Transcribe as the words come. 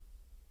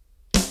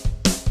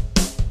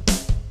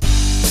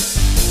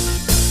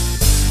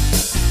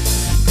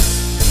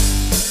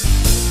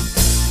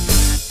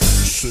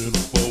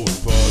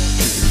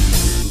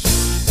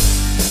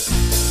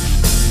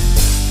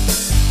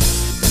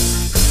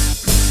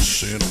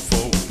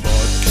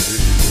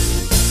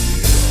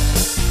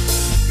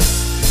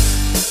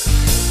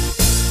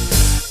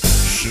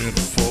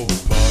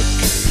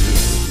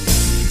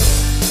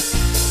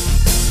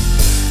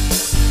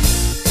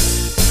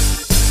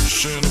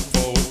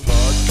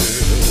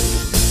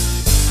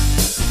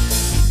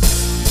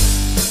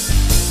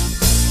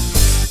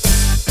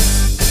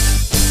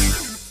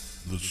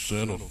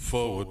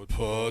Forward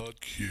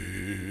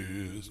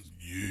Podcast.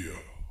 Yeah.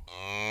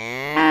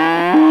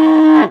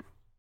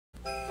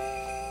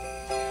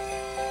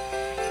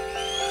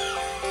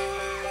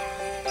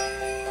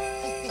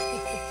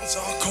 It's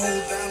all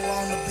cold down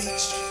along the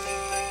beach.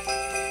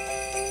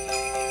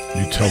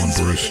 You tell him,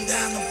 Bruce.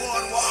 Down the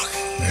boardwalk.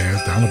 Yeah,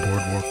 down the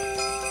boardwalk.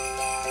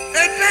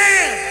 Hey,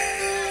 man!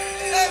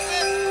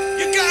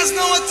 You guys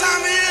know what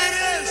time of year it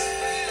is?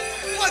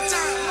 What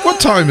time? What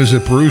time is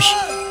it, Bruce?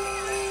 What?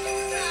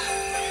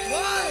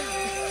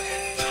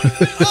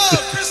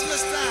 Oh,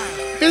 Christmas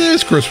time. It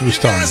is Christmas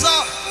time.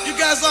 You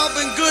guys all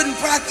been good and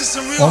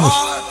practicing real Almost.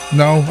 hard?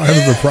 No, I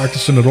haven't been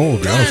practicing at all,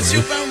 to be honest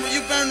with you.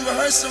 You've been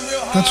rehearsing real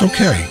hard. That's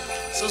okay.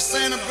 So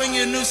Santa, bring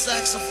you a new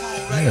saxophone,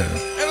 right?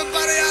 Yeah.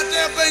 Everybody out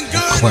there been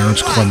good?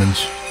 Clarence What? Clemens.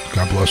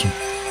 God bless him.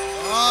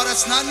 Oh,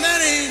 that's not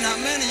many.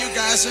 Not many. You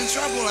guys in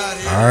trouble out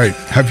here. All right.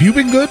 Have you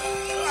been good?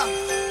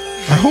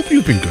 I hope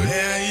you've been good.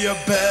 Yeah, you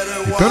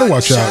better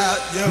watch out.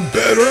 You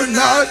better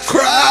not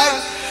cry.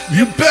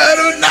 You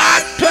better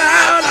not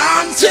pout.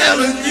 I'm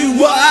telling you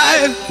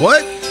why.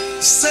 What?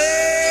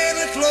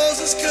 Santa Claus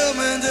is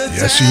coming to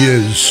Yes, town. he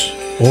is.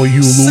 All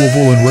you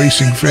Louisville and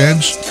racing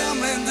fans,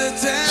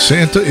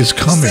 Santa is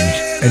coming,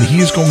 and he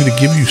is going to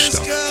give you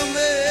stuff.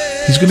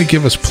 He's going to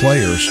give us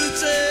players.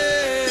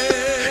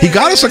 He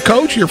got us a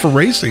coach here for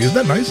racing. Isn't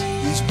that nice?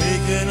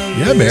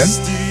 Yeah, man.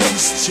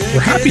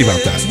 We're happy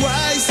about that. So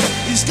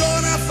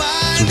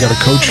we've got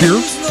a coach here.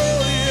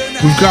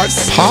 We've got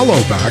Paulo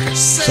back,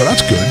 so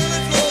that's good.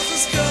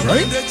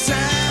 Right?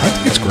 I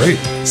think it's great.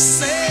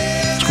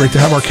 It's great to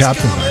have our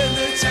captain back.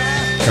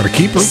 Got a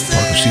keeper,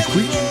 Parker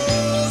Seacrete.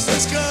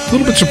 A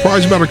little bit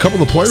surprised about a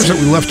couple of the players that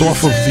we left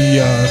off of the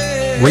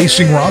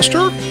racing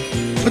roster,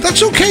 but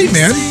that's okay,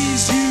 man.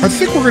 I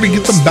think we're going to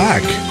get them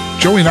back.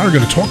 Joey and I are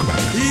going to talk about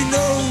it.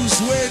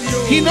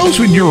 He knows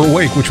when you're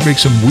awake, which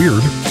makes him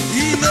weird.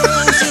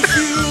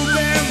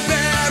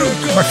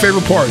 My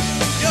favorite part.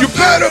 You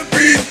better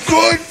be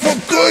good for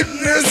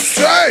goodness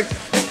sake.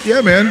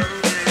 Yeah, man.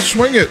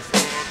 Swing it.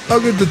 Yeah,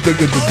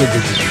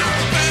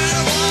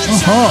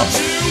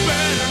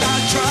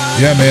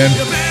 man.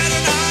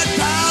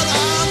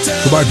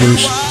 Goodbye,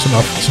 Bruce. It's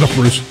enough. It's enough,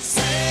 Bruce.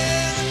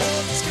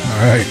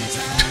 All right.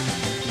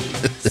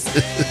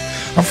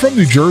 I'm from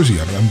New Jersey.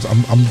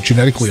 I'm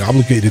genetically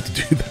obligated to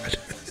do that.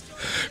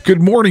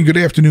 Good morning, good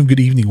afternoon, good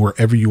evening,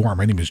 wherever you are.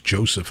 My name is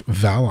Joseph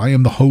Val. I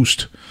am the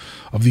host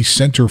of the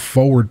Center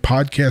Forward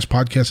podcast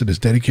that is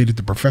dedicated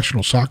to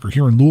professional soccer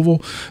here in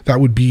Louisville. That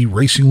would be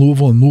Racing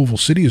Louisville and Louisville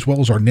City, as well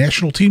as our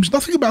national teams.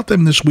 Nothing about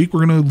them this week.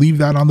 We're going to leave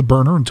that on the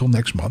burner until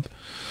next month.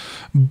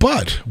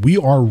 But we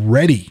are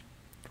ready.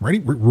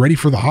 We're ready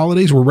for the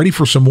holidays. We're ready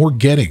for some more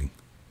getting,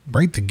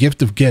 right? The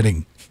gift of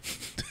getting.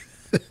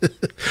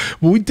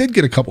 Well, we did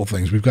get a couple of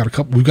things. We've got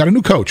a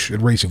new coach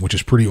at Racing, which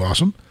is pretty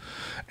awesome.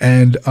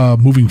 And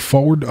moving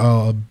forward,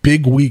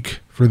 big week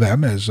for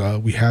them as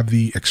we have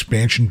the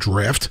expansion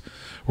draft.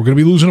 We're going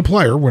to be losing a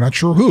player. We're not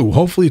sure who.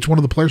 Hopefully, it's one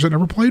of the players that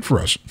never played for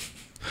us.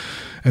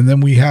 And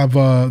then we have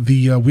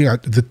we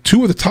got the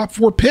two of the top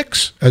 4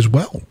 picks as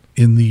well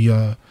in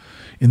the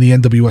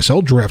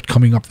NWSL draft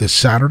coming up this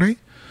Saturday.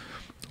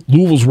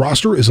 Louisville's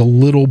roster is a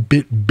little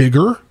bit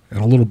bigger and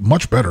a little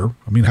much better.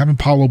 I mean, having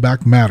Paulo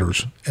back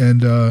matters.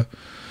 And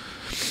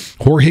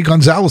Jorge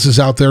Gonzalez is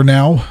out there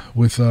now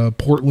with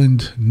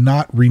Portland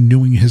not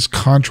renewing his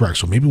contract.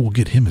 So maybe we'll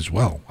get him as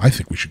well. I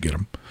think we should get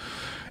him.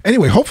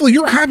 Anyway, hopefully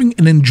you're having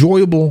an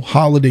enjoyable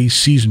holiday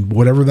season,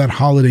 whatever that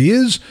holiday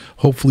is.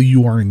 Hopefully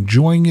you are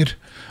enjoying it.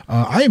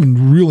 I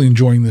am really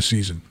enjoying this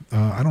season.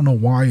 I don't know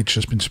why, it's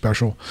just been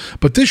special.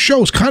 But this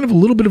show is kind of a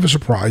little bit of a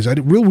surprise. I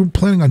didn't really were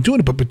planning on doing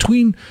it, but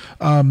between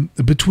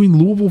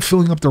Louisville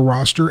filling up the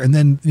roster and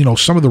then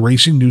some of the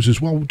racing news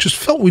as well, just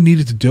felt we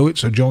needed to do it.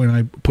 So Joey and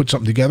I put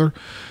something together.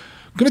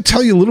 I'm going to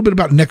tell you a little bit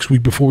about next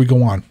week before we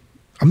go on.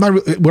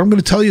 What I'm going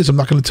to tell you is I'm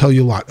not going to tell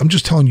you a lot. I'm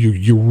just telling you,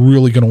 you're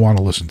really going to want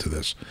to listen to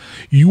this.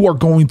 You are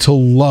going to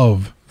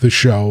love the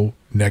show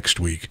next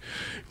week.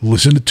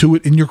 Listen to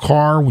it in your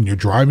car when you're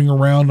driving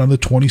around on the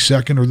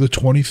 22nd or the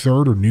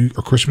 23rd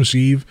or Christmas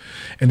Eve,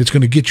 and it's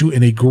going to get you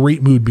in a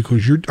great mood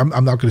because I'm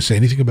not going to say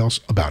anything else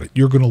about it.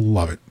 You're going to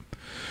love it.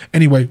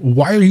 Anyway,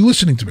 why are you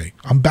listening to me?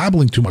 I'm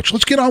babbling too much.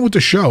 Let's get on with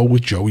the show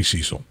with Joey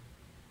Cecil.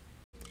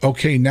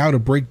 Okay, now to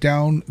break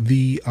down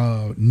the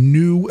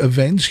new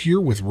events here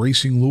with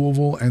Racing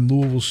Louisville and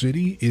Louisville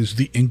City is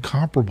the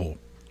incomparable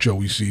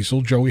Joey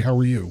Cecil. Joey, how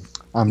are you?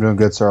 I'm doing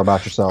good, sir. How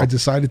about yourself? I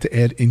decided to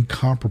add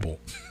incomparable.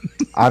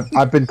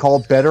 I've been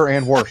called better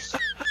and worse.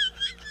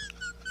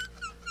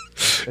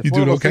 It's you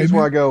doing okay?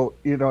 Where I go,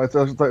 it's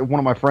like one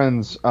of my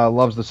friends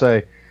loves to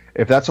say,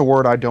 if that's a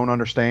word I don't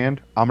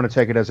understand, I'm going to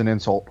take it as an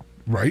insult.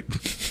 Right.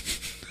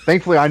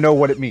 Thankfully, I know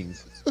what it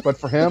means. But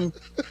for him,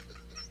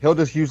 he'll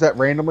just use that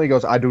randomly. He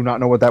goes, I do not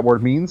know what that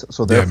word means,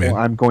 so therefore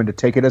I'm going to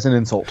take it as an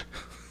insult.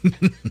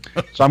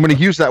 So I'm going to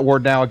use that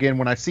word now again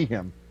when I see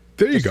him.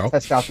 There you go.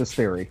 Test out this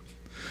theory.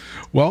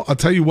 Well, I'll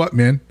tell you what,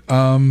 man.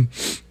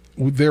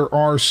 There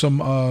are some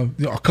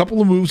a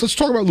couple of moves. Let's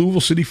talk about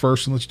Louisville City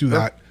first, and let's do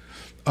that.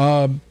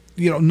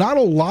 Not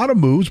a lot of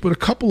moves, but a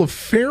couple of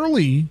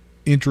fairly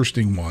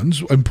interesting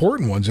ones,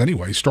 important ones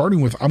anyway.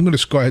 Starting with, I'm going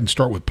to go ahead and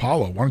start with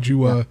Paulo. Why don't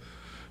you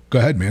go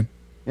ahead, man?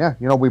 Yeah,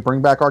 we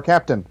bring back our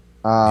captain.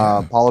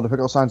 Paulo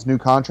DePico signs new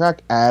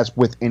contract. As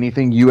with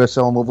anything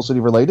USL and Louisville City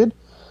related,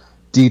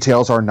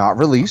 details are not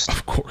released.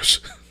 Of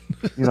course.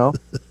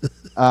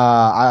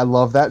 I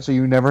love that. So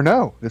you never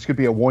know. This could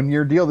be a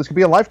 1-year deal. This could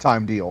be a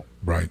lifetime deal.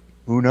 Right.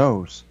 Who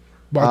knows?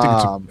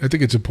 Well, I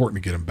think it's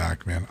important to get him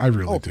back, man. I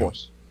really do. Of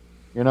course.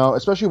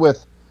 Especially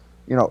with,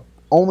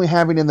 only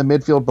having in the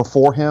midfield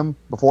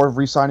before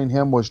re-signing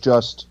him was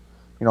just,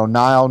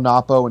 Niall,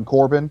 Napo, and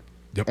Corbin.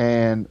 Yep.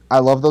 And I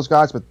love those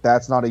guys, but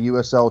that's not a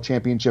USL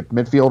championship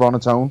midfield on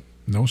its own.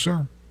 No,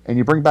 sir. And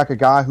you bring back a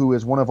guy who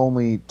is one of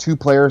only 2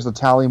 players to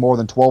tally more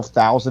than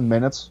 12,000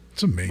 minutes.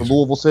 It's amazing. For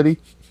Louisville City.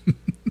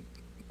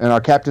 And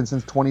our captain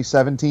since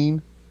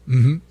 2017.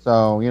 Mm-hmm.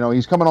 So,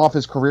 he's coming off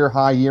his career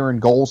high year in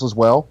goals as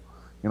well.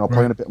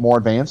 Playing a bit more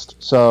advanced.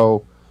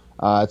 So,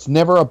 it's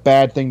never a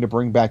bad thing to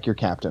bring back your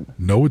captain.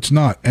 No, it's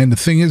not. And the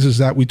thing is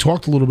that we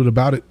talked a little bit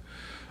about it.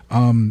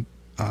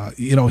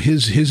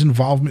 His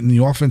involvement in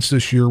the offense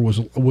this year was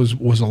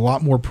a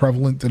lot more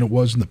prevalent than it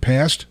was in the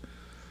past.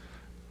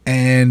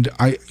 And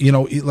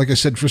like I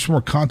said, just from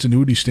a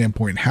continuity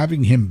standpoint,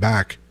 having him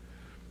back,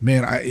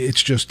 man,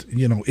 it's just,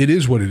 it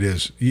is what it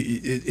is.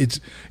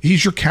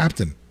 He's your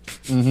captain.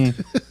 Mm-hmm.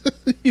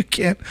 You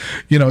can't,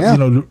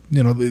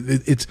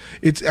 it's,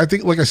 I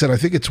think, like I said, I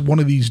think it's one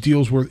of these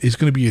deals where it's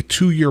going to be a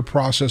 2-year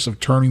process of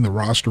turning the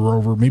roster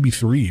over, maybe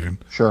 3 even.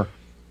 Sure.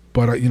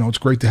 But, it's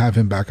great to have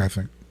him back, I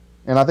think.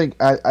 And I think,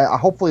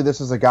 hopefully this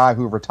is a guy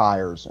who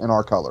retires in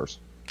our colors.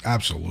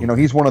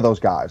 Absolutely. He's one of those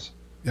guys.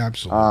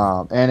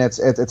 Absolutely. And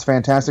it's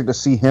fantastic to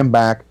see him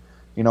back.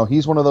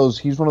 He's one of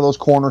those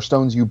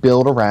cornerstones you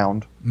build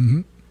around.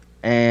 Mm-hmm.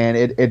 And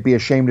it'd be a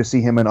shame to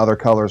see him in other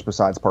colors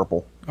besides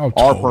purple. Oh,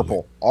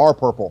 totally. Our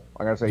purple.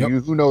 I gotta say, yep.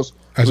 Who knows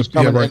who's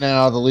coming in and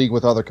out of the league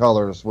with other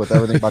colors, with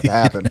everything about to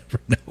happen.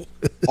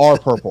 Our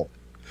purple.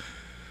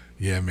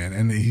 Yeah, man,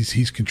 and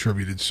he's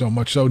contributed so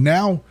much. So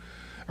now, all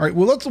right.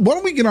 Well, why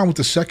don't we get on with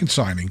the second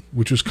signing,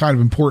 which was kind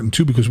of important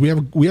too, because we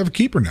have a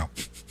keeper now.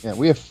 Yeah,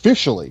 we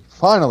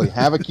finally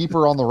have a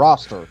keeper on the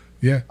roster.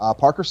 Yeah,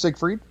 Parker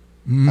Siegfried.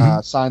 Mm-hmm.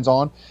 Signs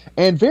on.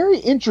 And very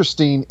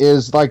interesting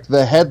is like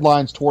the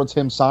headlines towards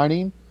him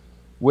signing,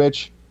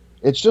 which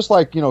it's just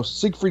like,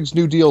 Siegfried's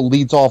new deal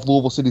leads off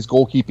Louisville City's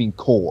goalkeeping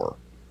core.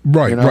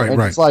 Right, right.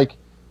 It's like,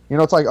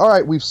 all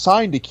right, we've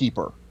signed a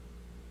keeper.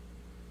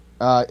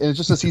 And it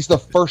just says he's the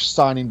first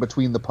signing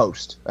between the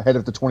post ahead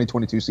of the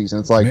 2022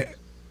 season. It's like,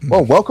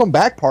 well, welcome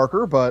back,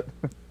 Parker, but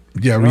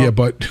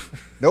but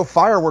no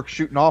fireworks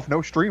shooting off,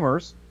 no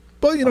streamers.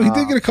 But he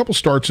did get a couple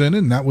starts in,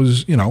 and that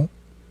was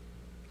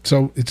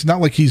So it's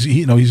not like he's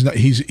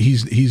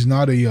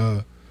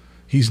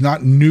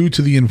not new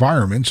to the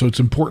environment. So it's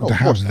important to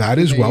have that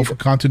as well for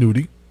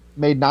continuity.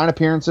 Made 9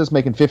 appearances,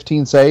 making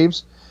 15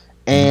 saves,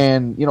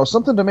 and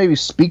something to maybe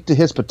speak to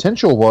his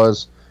potential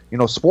was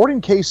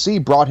Sporting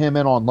KC brought him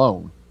in on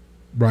loan.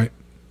 Right.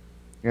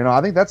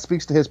 I think that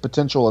speaks to his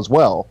potential as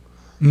well.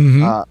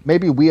 Mm-hmm.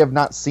 Maybe we have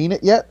not seen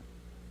it yet.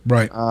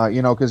 Right.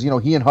 Because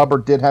he and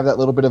Hubbard did have that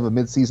little bit of a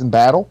midseason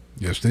battle.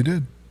 Yes, they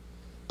did.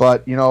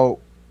 But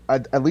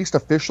at least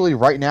officially,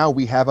 right now,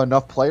 we have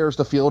enough players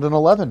to field an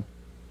 11.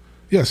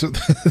 Yeah, so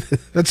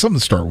that's something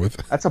to start with.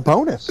 That's a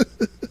bonus.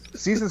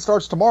 Season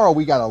starts tomorrow.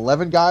 We got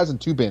 11 guys and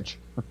 2 bench.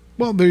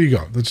 Well, there you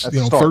go. That's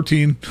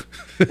 13.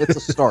 It's a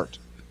start.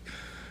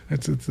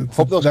 It's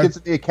Hope those kids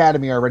at the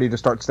academy are ready to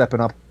start stepping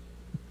up.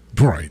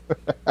 Right.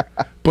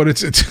 But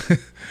I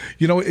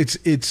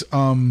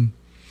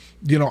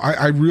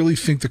really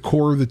think the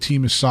core of the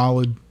team is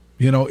solid.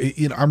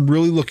 I'm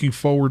really looking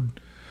forward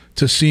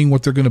to seeing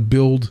what they're going to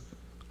build.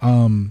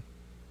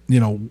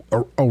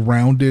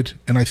 Around it.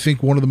 And I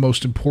think one of the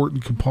most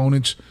important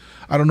components,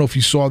 I don't know if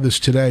you saw this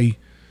today,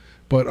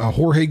 but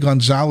Jorge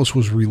Gonzalez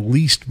was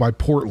released by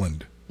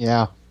Portland.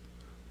 Yeah.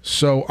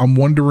 So I'm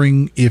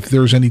wondering if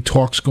there's any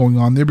talks going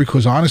on there,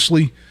 because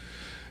honestly,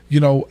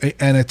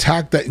 an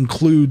attack that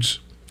includes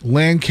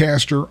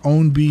Lancaster,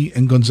 Ownby,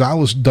 and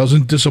Gonzalez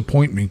doesn't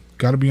disappoint me.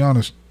 Got to be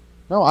honest.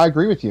 No, I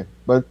agree with you.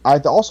 But I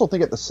also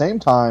think at the same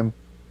time,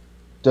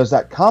 does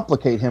that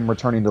complicate him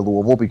returning to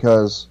Louisville?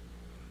 Because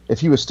if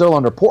he was still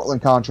under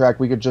Portland contract,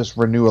 we could just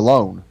renew a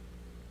loan.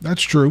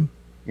 That's true.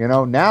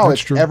 Now that's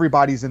it's true.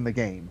 Everybody's in the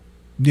game.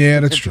 Yeah,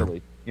 that's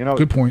true.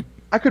 Good point.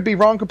 I could be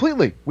wrong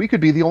completely. We could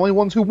be the only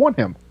ones who want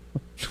him.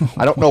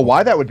 I don't know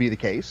why that would be the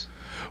case.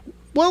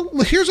 Well,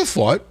 here's a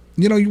thought.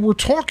 We're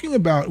talking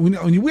about,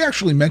 we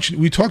actually mentioned,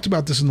 we talked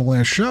about this in the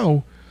last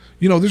show.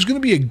 There's going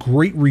to be a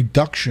great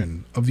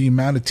reduction of the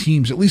amount of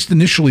teams, at least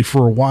initially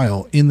for a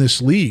while, in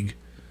this league.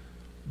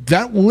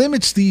 That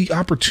limits the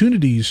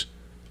opportunities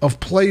of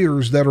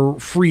players that are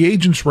free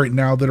agents right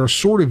now that are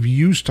sort of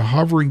used to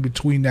hovering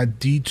between that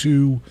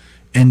D2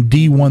 and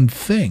D1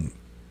 thing.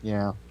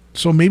 Yeah.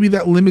 So maybe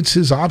that limits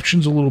his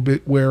options a little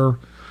bit where,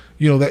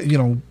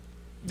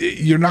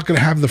 you're not going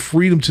to have the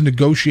freedom to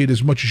negotiate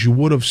as much as you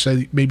would have,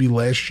 say, maybe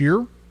last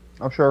year.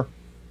 Oh, sure.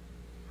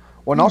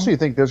 Well, and also you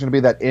think there's going to be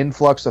that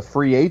influx of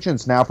free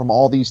agents now from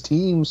all these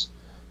teams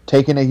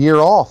taking a year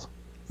off.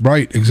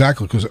 Right,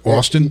 exactly. Because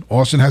Austin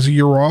has a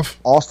year off.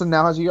 Austin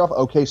now has a year off.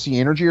 OKC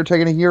Energy are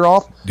taking a year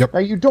off. Yep. Now,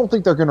 you don't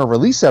think they're going to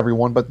release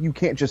everyone, but you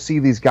can't just see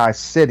these guys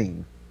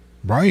sitting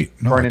right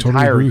for an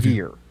entire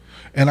year.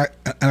 And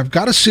I've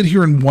got to sit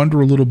here and wonder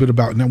a little bit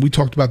about, now we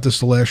talked about this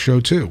the last show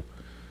too,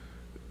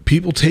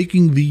 people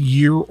taking the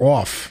year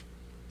off.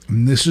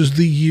 And this is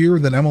the year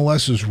that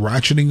MLS is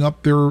ratcheting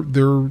up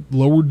their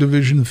lower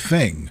division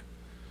thing.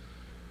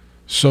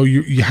 So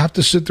you have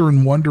to sit there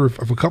and wonder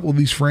if a couple of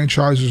these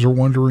franchises are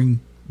wondering,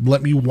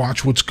 let me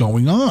watch what's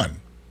going on.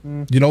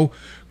 You know,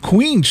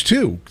 Queens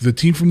too, the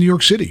team from New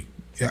York City.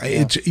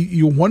 It's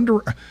you wonder.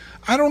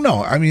 I don't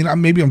know. I mean,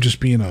 maybe I'm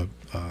just being a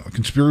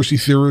conspiracy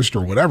theorist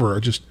or whatever.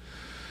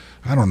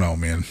 I don't know,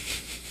 man.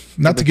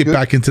 Not to get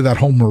back into that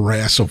whole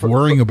morass of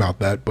worrying about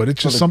that, but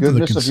it's just something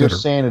to consider. Of your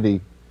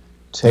sanity,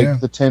 take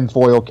the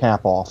tinfoil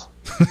cap off.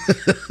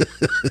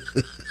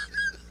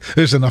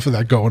 There's enough of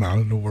that going on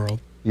in the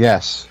world.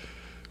 Yes.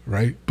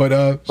 Right?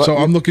 But so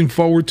I'm looking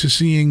forward to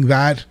seeing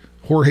that.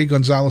 Jorge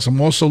Gonzalez. I'm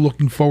also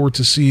looking forward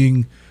to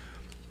seeing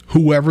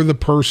whoever the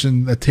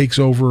person that takes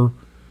over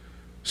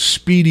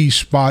Speedy's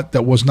spot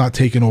that was not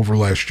taken over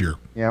last year.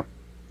 Yep.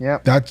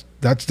 Yep.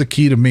 That's the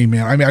key to me,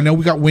 man. I mean, I know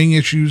we got wing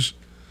issues,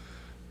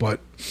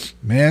 but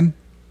man,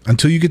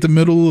 until you get the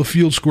middle of the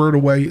field squared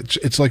away,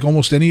 it's like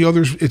almost any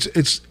other.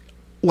 It's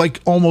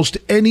like almost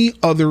any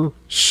other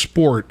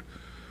sport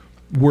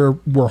where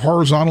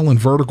horizontal and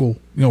vertical,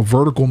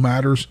 vertical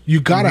matters. You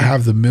got to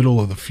have the middle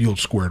of the field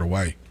squared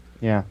away.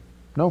 Yeah.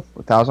 No,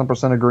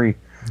 1,000% agree.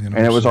 And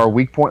it was our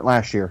weak point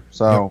last year.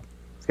 So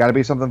it's got to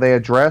be something they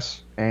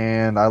address,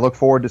 and I look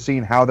forward to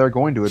seeing how they're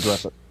going to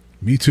address it.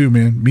 Me too,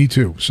 man. Me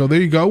too. So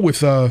there you go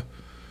with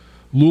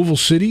Louisville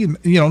City,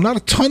 and not a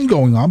ton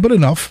going on, but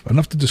enough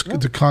to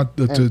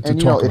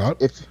talk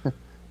about.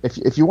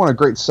 If you want a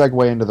great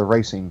segue into the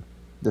racing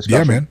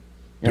discussion,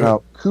 yeah, man.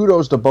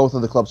 Kudos to both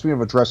of the clubs. Speaking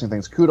of addressing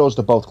things, kudos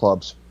to both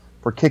clubs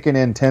for kicking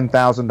in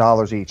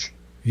 $10,000 each.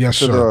 Yes,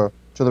 sir.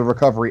 To the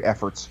recovery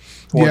efforts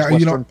towards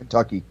Western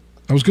Kentucky.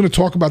 I was going to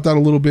talk about that a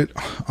little bit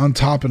on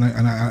top, and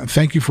I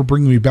thank you for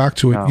bringing me back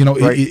to it.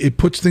 It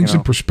puts things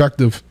in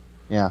perspective.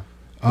 Yeah,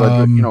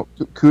 but,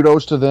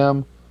 kudos to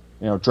them.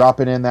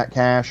 Dropping in that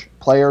cash.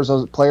 Players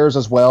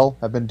as well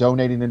have been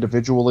donating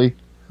individually.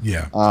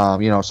 Yeah.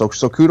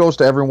 So kudos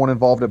to everyone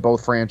involved at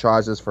both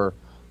franchises for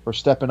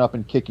stepping up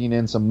and kicking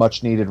in some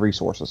much needed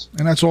resources.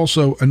 And that's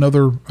also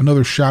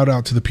another shout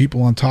out to the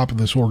people on top of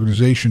this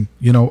organization.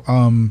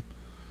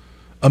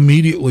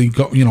 Immediately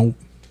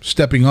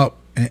stepping up,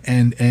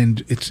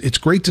 and it's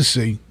great to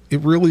see. It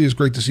really is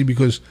great to see,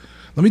 because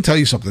let me tell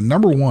you something.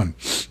 Number one,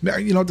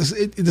 this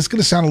is going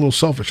to sound a little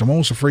selfish. I'm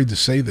almost afraid to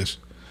say this,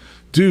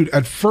 dude.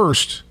 At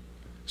first,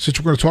 since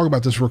we're going to talk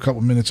about this for a couple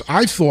of minutes,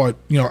 I thought,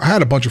 I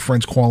had a bunch of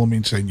friends calling me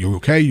and saying, "You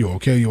okay? You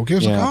okay? You okay?" I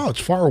was like, "Oh, it's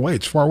far away.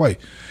 It's far away."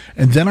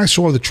 And then I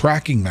saw the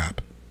tracking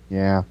map.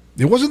 Yeah,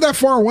 it wasn't that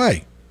far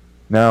away.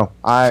 No,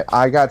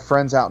 I got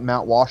friends out in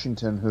Mount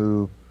Washington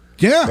who.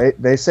 Yeah.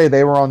 They say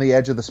they were on the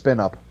edge of the spin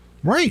up.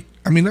 Right.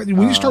 I mean,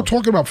 when you start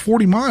talking about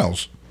 40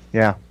 miles.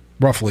 Yeah.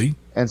 Roughly.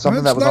 And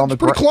something that was on the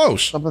pretty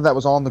close. Something that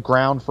was on the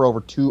ground for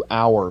over 2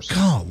 hours.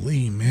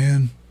 Golly,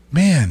 man.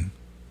 Man.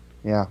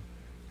 Yeah.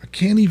 I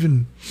can't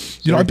even,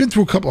 I've been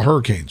through a couple of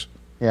hurricanes.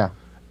 Yeah.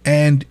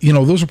 And,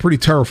 those are pretty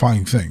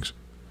terrifying things.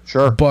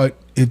 Sure. But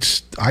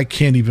I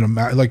can't even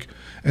imagine,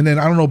 and then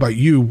I don't know about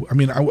you. I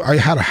mean, I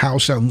had a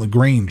house out in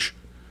LaGrange.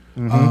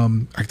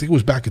 Mm-hmm. I think it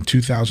was back in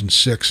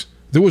 2006.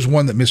 There was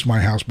one that missed my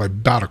house by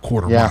about a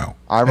quarter mile.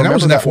 I remember and that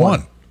was an F1.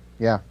 One.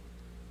 Yeah,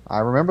 I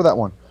remember that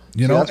one.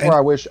 That's where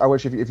I wish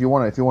if you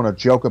want to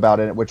joke about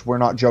it, which we're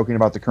not joking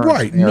about the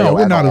current scenario. No,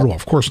 we're not at all.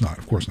 Of course not.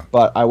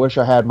 But I wish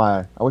I had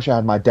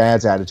my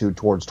dad's attitude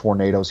towards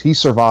tornadoes. He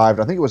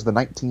survived. I think it was the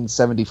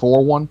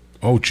 1974 one.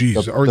 Oh,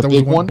 geez. The that was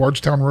the one on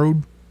Bardstown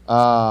Road?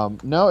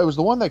 No, it was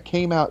the one that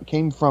came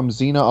from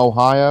Xena,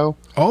 Ohio.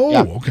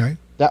 Oh, okay.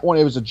 That one,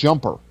 it was a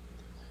jumper.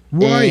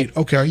 Right. And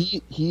okay.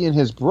 He and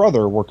his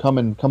brother were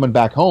coming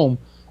back home,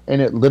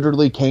 and it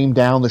literally came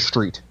down the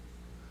street.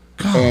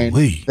 Golly.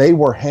 And they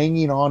were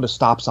hanging on to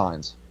stop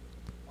signs,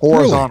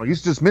 horizontal. Really? You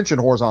just mentioned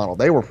horizontal.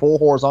 They were full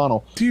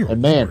horizontal. Dear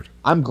and man, Lord.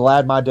 I'm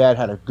glad my dad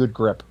had a good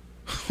grip.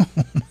 Oh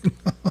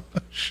my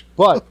gosh.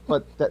 But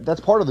that's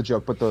part of the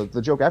joke. But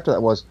the joke after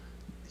that was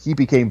he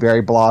became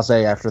very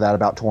blasé after that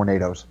about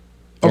tornadoes.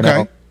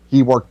 Okay.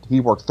 He worked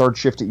third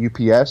shift at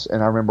UPS,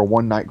 and I remember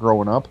one night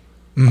growing up.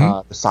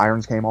 Mm-hmm. The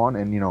sirens came on,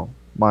 and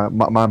my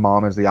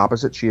mom is the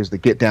opposite. She is the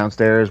get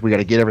downstairs. We got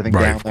to get everything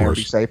down there and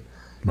be safe.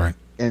 Right.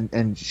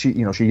 And she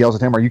she yells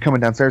at him, "Are you coming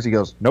downstairs?" He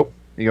goes, "Nope."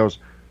 He goes,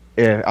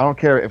 "I don't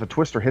care if a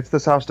twister hits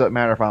this house. Doesn't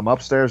matter if I'm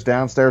upstairs,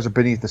 downstairs, or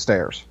beneath the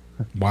stairs."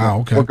 Wow.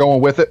 Okay. We're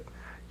going with it.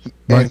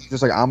 Right. And he's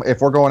just like,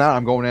 if we're going out,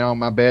 I'm going out on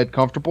my bed,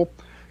 comfortable,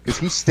 because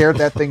he stared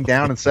that thing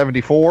down in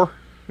 '74,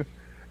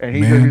 and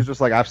he's just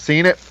like, "I've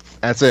seen it.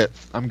 That's it.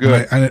 I'm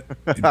good." And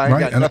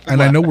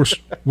I know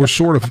we're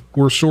sort of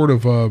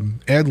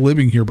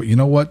ad-libbing here, but you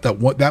know what? That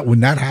when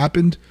that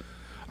happened,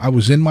 I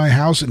was in my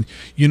house, and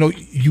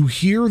you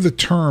hear the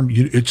term.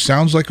 It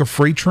sounds like a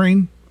freight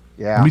train.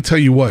 Yeah. Let me tell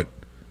you what.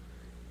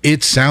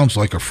 it sounds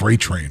like a freight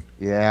train.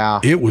 Yeah.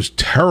 It was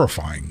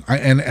terrifying.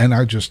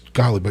 I just,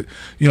 golly, but,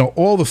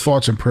 all the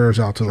thoughts and prayers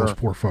out to those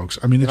poor folks.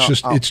 I mean,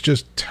 it's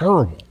just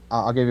terrible.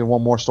 I'll give you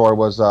one more story.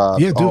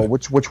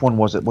 Which one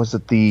was it? Was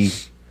it the,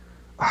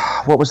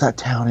 what was that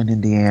town in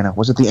Indiana?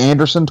 Was it the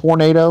Anderson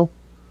tornado?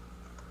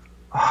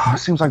 It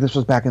seems like this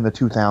was back in the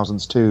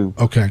 2000s too.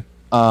 Okay.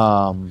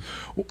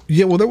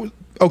 Yeah, well, that was,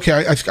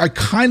 okay, I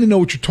kind of know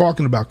what you're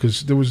talking about,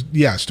 because there was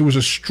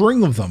a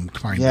string of them,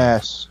 kind of.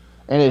 Yes.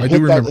 And it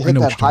hit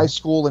that high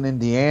school in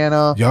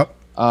Indiana. Yep.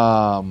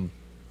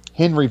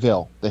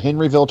 Henryville, the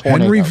Henryville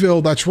tornado.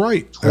 Henryville, that's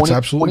right. That's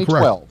absolutely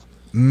correct. 2012.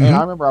 Mm-hmm. And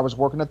I remember I was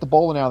working at the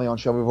bowling alley on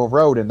Shelbyville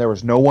Road, and there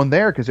was no one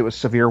there because it was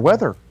severe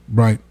weather.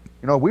 Right.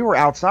 We were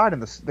outside,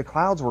 and the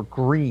clouds were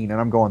green,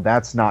 and I'm going,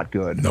 that's not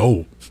good.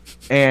 No.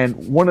 And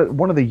one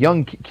of the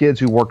young kids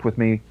who worked with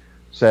me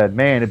said,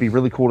 man, it'd be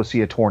really cool to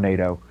see a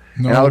tornado.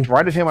 No. And I looked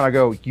right at him, and I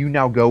go, you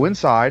now go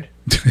inside,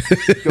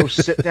 go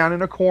sit down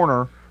in a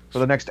corner for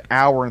the next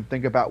hour and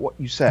think about what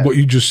you said. What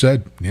you just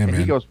said. Yeah, and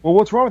man. He goes, well,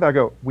 what's wrong with that? I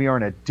go, we are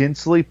in a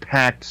densely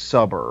packed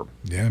suburb.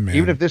 Yeah, man.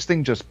 Even if this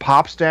thing just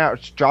drops down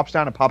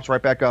and pops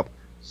right back up,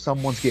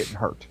 someone's getting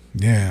hurt.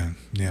 Yeah.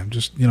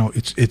 Just,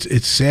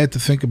 it's sad to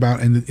think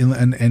about.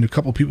 And a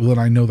couple of people that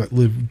I know that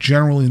live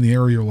generally in the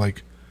area,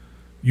 like,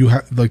 you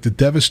have, like, the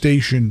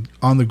devastation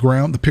on the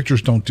ground. The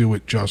pictures don't do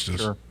it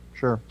justice.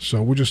 Sure.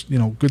 So we're just,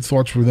 good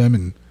thoughts for them,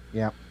 and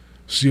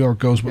see how it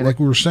goes. But like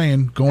we were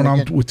saying, going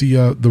on with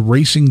the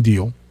racing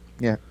deal.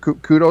 Yeah,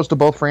 kudos to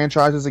both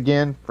franchises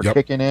again for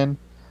kicking in,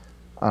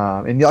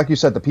 and like you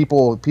said, the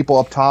people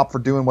up top for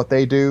doing what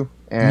they do,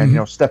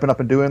 and stepping up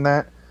and doing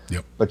that.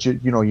 Yep. But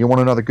you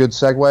want another good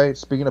segue.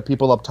 Speaking of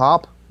people up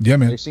top, yeah,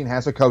 man, Racing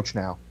has a coach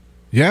now.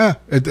 Yeah,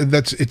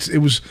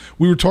 it was.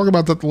 We were talking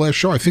about that the last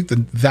show. I think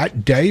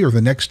that day or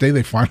the next day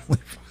they finally.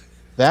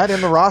 That in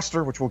the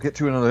roster, which we'll get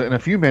to in a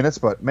few minutes,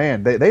 but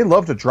man, they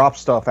love to drop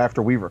stuff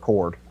after we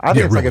record. I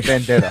think it's like a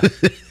vendetta.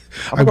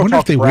 I wonder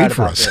if they wait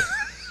for us.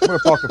 I'm going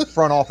to talk to the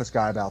front office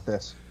guy about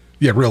this.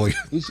 Yeah, really.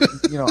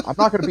 I'm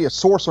not going to be a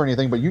source or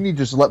anything, but you need to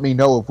just let me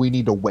know if we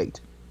need to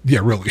wait. Yeah,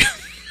 really.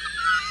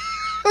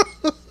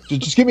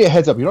 Just give me a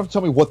heads up. You don't have to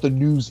tell me what the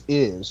news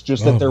is,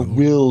 just that there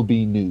will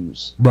be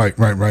news. Right.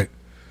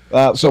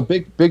 So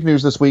big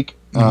news this week.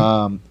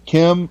 Mm-hmm.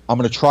 Kim, I'm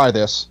going to try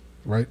this.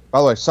 Right. By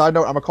the way, side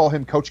note, I'm going to call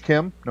him Coach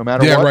Kim no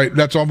matter what. Yeah, right.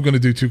 That's all I'm going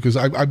to do, too, because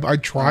I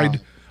tried...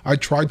 I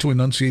tried to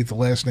enunciate the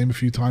last name a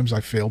few times.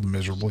 I failed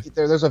miserably.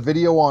 There's a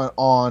video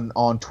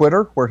on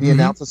Twitter where he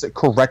announces it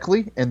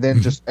correctly and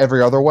then just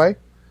every other way.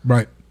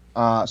 Right.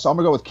 So I'm going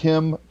to go with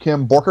Kim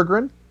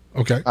Borkergren.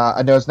 Okay.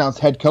 I know it's announced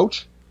head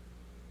coach.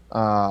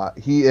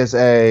 He is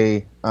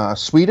a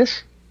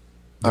Swedish.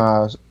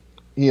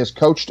 He has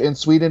coached in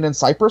Sweden and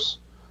Cyprus.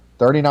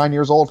 39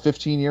 years old,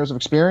 15 years of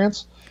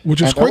experience.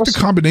 Which is quite the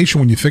combination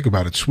when you think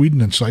about it,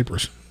 Sweden and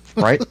Cyprus.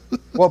 Right.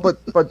 Well, but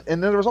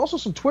and then there was also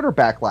some Twitter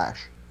backlash.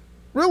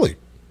 Really?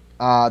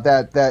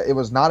 That it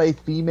was not a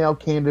female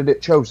candidate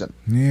chosen.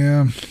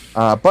 Yeah.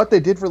 But they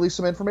did release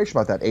some information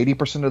about that.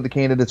 80% of the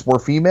candidates were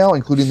female,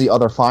 including the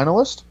other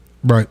finalist.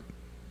 Right.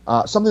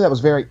 Something that was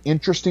very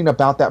interesting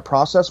about that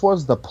process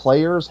was the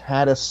players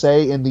had a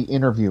say in the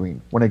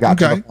interviewing when it got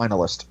to the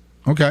finalist.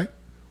 Okay.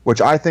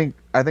 Which I think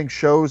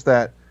shows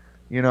that,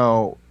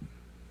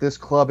 this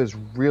club is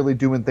really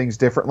doing things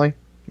differently.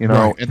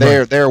 And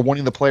they're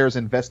wanting the players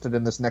invested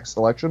in this next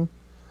selection.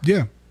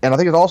 Yeah. And I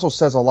think it also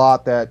says a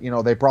lot that,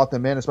 they brought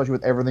them in, especially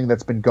with everything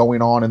that's been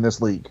going on in this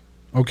league.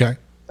 Okay.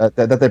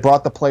 That they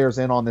brought the players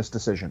in on this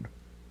decision.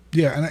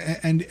 Yeah,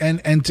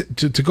 and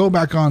to go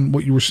back on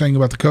what you were saying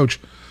about the coach,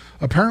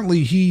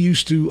 apparently he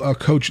used to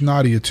coach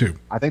Nadia too.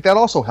 I think that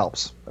also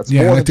helps. That's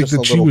more and I think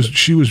that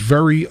she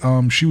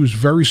was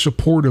very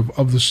supportive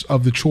of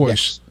the choice.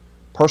 Yes.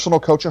 Personal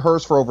coach of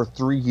hers for over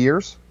 3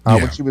 years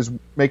when she was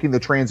making the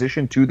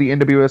transition to the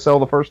NWSL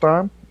the first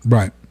time.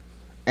 Right.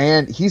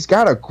 And he's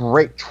got a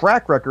great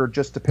track record.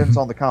 Just depends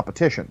on the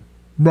competition.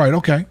 Right.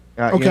 Okay.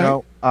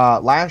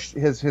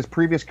 His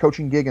previous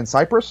coaching gig in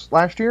Cyprus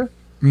last year,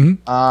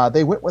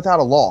 they went without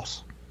a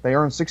loss. They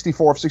earned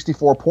 64 of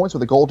 64 points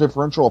with a goal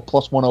differential of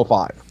plus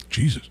 105.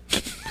 Jesus.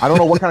 I don't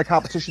know what kind of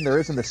competition there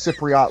is in the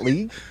Cypriot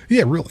League.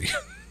 Yeah, really.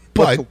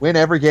 But to win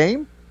every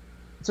game,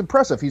 it's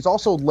impressive. He's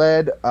also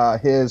led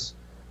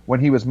when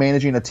he was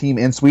managing a team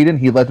in Sweden,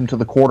 he led them to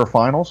the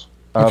quarterfinals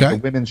of the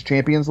Women's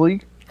Champions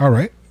League. All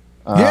right.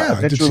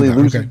 Eventually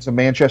losing to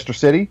Manchester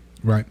City.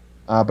 Right.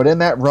 But in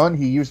that run,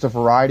 he used a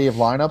variety of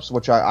lineups,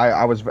 which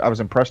I was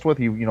impressed with.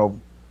 He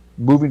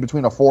moving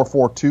between a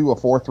 4-4-2,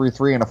 a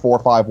 4-3-3, and a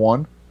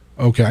 4-5-1.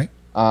 Okay.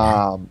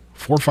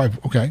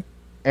 4-5. Okay.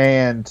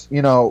 And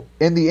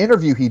in the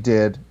interview he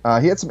did,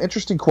 he had some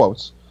interesting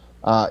quotes.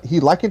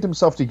 He likened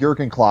himself to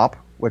Jurgen Klopp,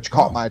 which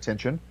caught my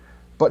attention.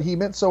 But he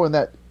meant so in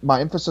that my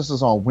emphasis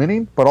is on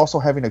winning, but also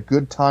having a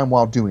good time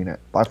while doing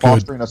it by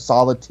fostering a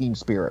solid team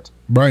spirit.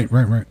 Right.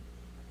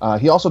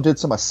 He also did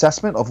some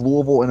assessment of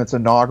Louisville in its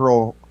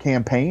inaugural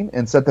campaign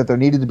and said that they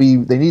needed to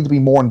be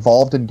more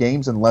involved in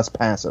games and less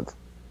passive.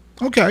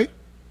 Okay.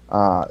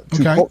 To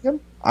quote him,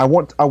 I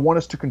want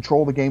us to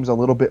control the games a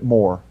little bit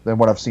more than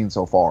what I've seen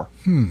so far.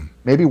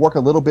 Maybe work a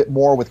little bit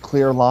more with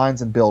clear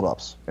lines and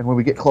build-ups. And when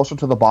we get closer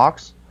to the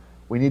box,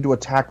 we need to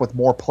attack with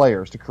more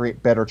players to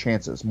create better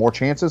chances. More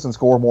chances and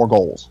score more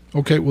goals.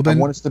 Okay, well then I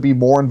want us to be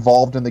more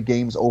involved in the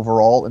games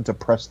overall and to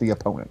press the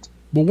opponent.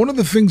 Well, one of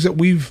the things that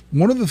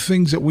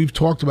we've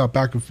talked about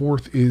back and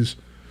forth is,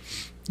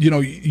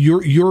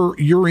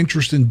 your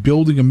interest in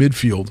building a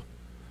midfield,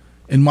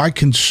 and my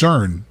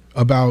concern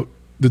about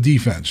the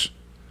defense.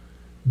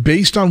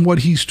 Based on what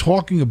he's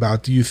talking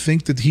about, do you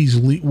think that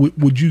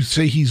would you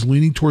say he's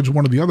leaning towards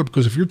one or the other?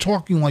 Because if you're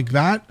talking like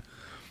that,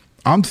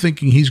 I'm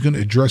thinking he's going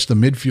to address the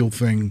midfield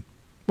thing.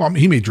 Well,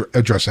 he may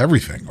address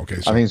everything. Okay,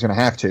 so I think he's going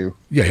to have to.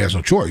 Yeah, he has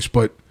no choice.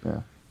 But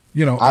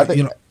I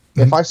think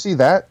if I see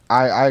that,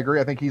 I agree.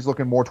 I think he's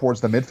looking more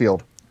towards the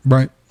midfield.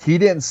 Right. He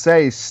didn't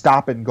say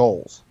stopping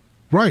goals.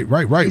 Right.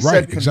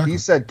 Exactly. He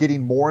said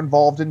getting more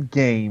involved in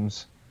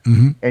games.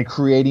 And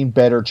creating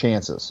better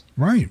chances.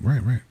 Right.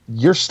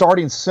 Your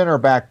starting center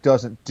back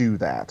doesn't do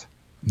that.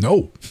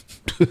 No.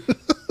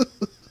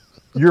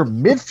 Your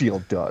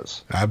midfield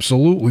does.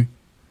 Absolutely.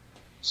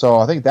 So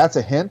I think that's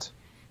a hint.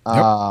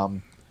 Yep.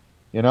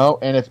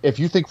 And if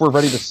you think we're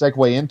ready to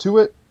segue into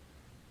it,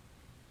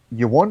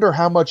 you wonder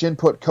how much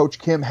input Coach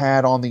Kim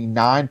had on the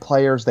 9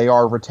 players they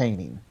are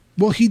retaining.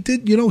 Well, he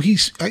did.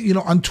 He's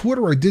on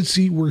Twitter. I did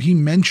see where he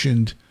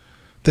mentioned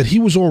that he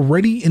was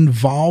already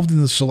involved in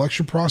the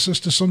selection process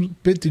to some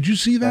bit. Did you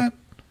see that?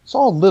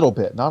 Saw a little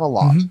bit, not a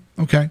lot.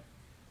 Okay.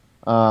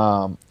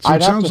 So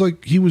it sounds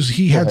like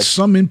he had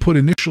some input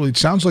initially. It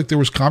sounds like there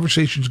was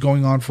conversations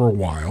going on for a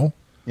while.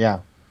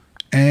 Yeah.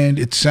 And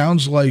it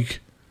sounds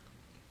like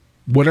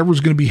whatever's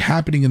going to be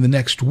happening in the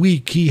next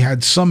week, he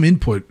had some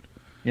input.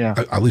 Yeah.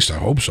 At least I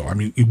hope so. I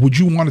mean, would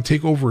you want to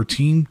take over a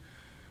team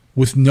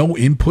with no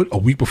input a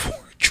week before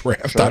a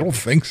draft? Sure. I don't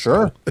think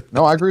so.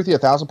 No, I agree with you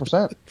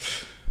 1,000%.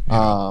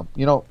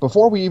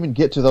 Before we even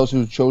get to those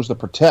who chose to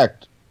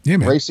protect,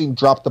 Racing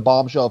dropped the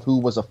bombshell of who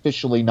was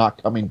officially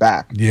not coming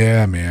back.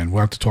 Yeah, man. We'll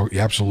have to talk.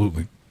 Yeah,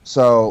 absolutely.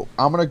 So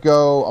I'm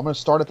gonna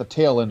start at the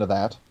tail end of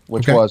that,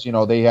 which was, you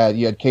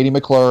had Katie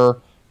McClure,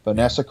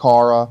 Vanessa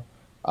Cara,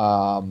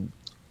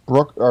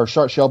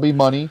 Shelby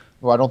Money,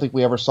 who I don't think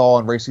we ever saw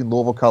in Racing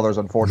Louisville colors,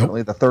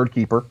 unfortunately, the third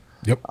keeper.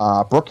 Yep.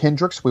 Brooke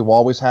Hendricks, we will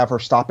always have her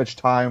stoppage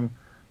time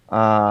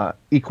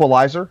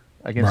equalizer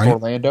against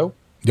Orlando.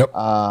 Yep.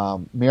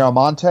 Mira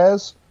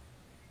Montez.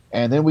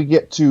 And then we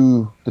get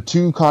to the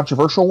 2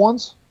 controversial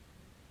ones,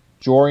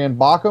 Jorian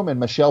Backham and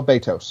Michelle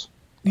Betos.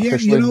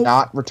 Officially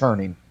not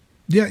returning.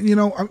 Yeah,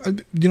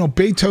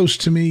 Betos,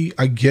 to me,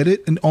 I get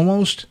it, and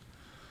almost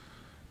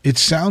it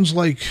sounds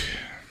like,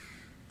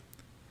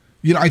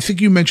 I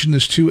think you mentioned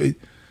this too.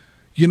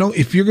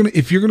 If you're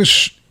gonna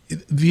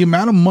the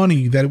amount of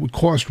money that it would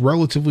cost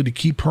relatively to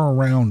keep her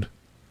around,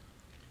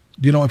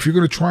 if you're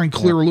gonna try and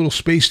clear a little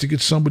space to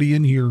get somebody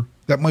in here,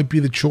 that might be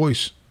the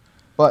choice.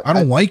 But I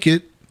don't like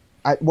it.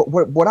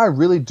 What I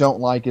really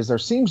don't like is there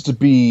seems to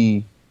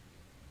be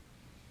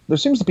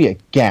a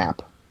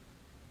gap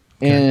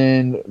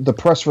in the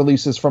press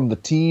releases from the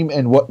team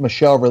and what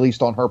Michelle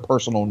released on her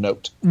personal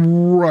note.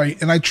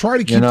 Right, and I try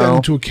to keep that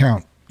into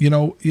account.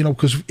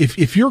 Because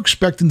if you're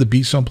expecting to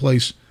be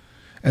someplace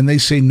and they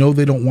say no,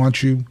 they don't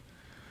want you,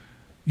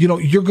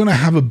 you're going to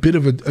have a bit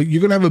of a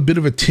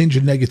tinge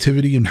of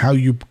negativity in how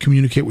you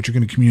communicate what you're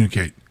going to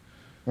communicate.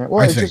 Yeah,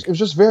 well, it was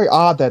just very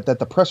odd that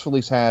the press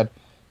release had,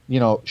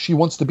 she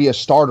wants to be a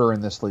starter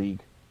in this league.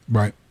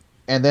 Right.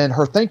 And then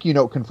her thank you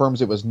note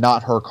confirms it was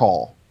not her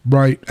call.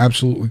 Right,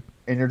 absolutely.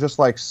 And you're just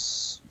like,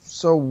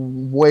 so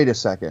wait a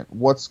second,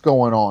 what's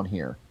going on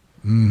here?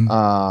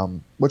 Mm-hmm.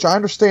 Which I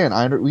understand.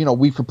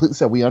 We completely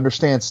said we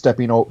understand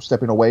stepping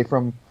away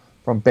from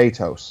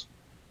Betos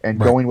and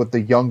going with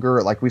the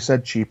younger, like we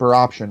said, cheaper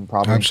option,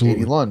 probably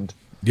Katie Lund.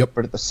 Yep.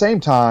 But at the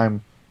same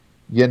time,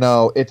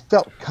 it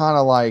felt kind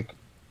of like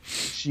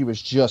she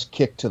was just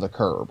kicked to the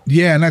curb.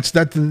 Yeah, and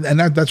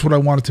that's what I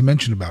wanted to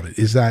mention about it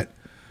is that,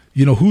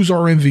 who's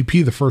our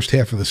MVP the first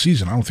half of the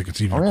season? I don't think it's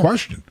even a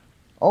question.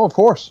 Oh, of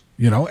course.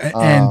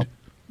 And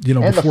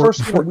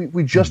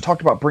we just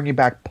talked about bringing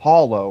back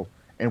Paulo,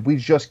 and we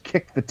just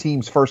kicked the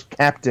team's first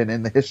captain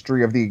in the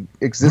history of the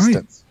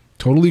existence. Right.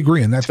 Totally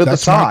agree, and that's the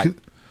side.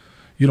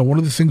 One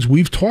of the things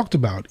we've talked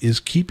about is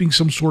keeping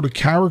some sort of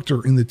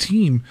character in the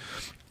team,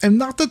 and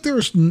not that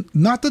there's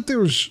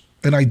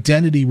an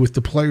identity with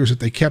the players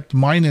that they kept,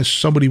 minus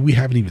somebody we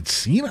haven't even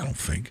seen, I don't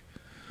think.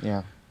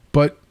 Yeah.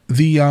 But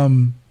the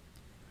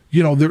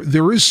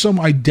there is some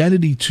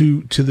identity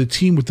to the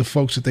team with the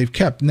folks that they've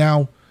kept.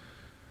 Now,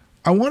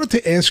 I wanted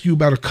to ask you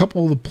about a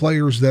couple of the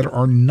players that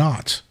are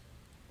not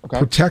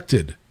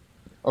protected.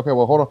 Okay,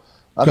 well, hold on.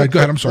 Go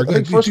ahead. I'm sorry. I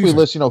think first we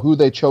list, who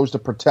they chose to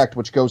protect,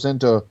 which goes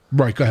into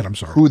right. Go ahead. I'm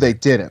sorry. Who they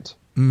didn't.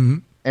 Mm-hmm.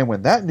 And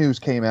when that news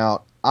came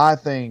out, I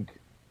think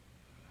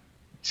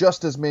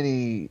just as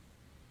many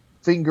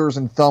fingers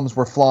and thumbs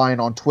were flying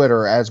on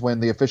Twitter as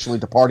when the officially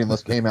departing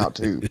list came out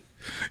too.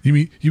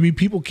 You mean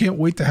people can't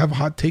wait to have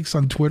hot takes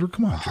on Twitter?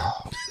 Come on,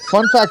 Joe.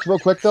 Fun fact, real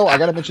quick though. I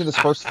got to mention this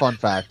first fun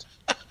fact.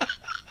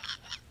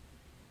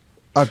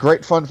 A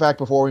great fun fact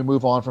before we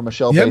move on from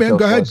Michelle Yeah, Betos man,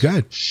 go ahead, was go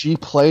ahead. she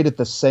played at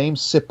the same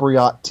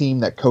Cypriot team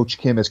that Coach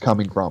Kim is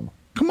coming from.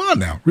 Come on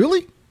now,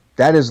 really?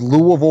 That is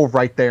Louisville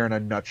right there in a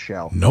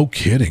nutshell. No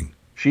kidding.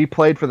 She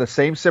played for the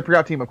same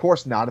Cypriot team, of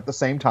course, not at the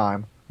same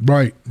time.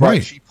 Right, But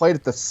right. she played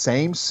at the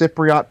same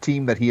Cypriot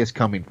team that he is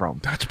coming from.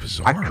 That's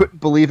bizarre. I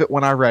couldn't believe it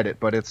when I read it,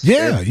 but it's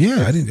I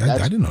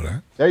didn't know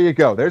that. There you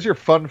go. There's your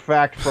fun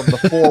fact from the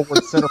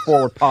Center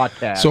Forward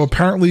podcast. So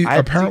apparently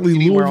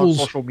Louisville's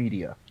on social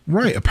media.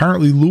 Right.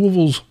 Apparently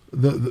Louisville's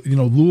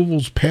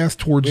Louisville's path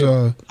towards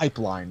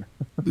pipeline.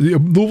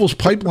 Louisville's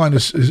pipeline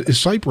is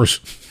Cyprus.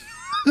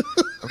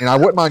 I mean, I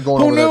wouldn't mind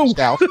going over there to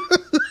scout.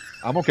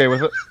 I'm okay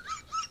with it.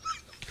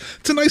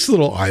 It's a nice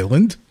little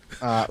island.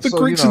 The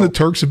Greeks and the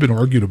Turks have been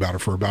arguing about it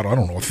for about,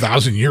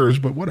 1,000 years,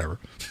 but whatever.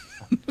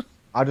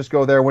 I'll just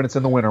go there when it's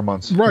in the winter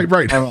months.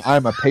 Right.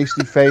 I'm a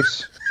pasty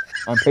face.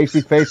 I'm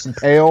pasty face and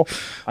pale.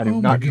 I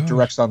do not get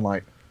direct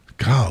sunlight.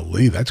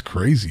 Golly, that's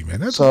crazy, man.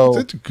 That's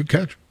a good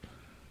catch.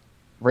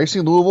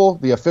 Racing Louisville,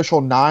 the official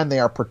 9 they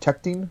are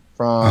protecting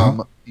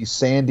from the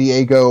San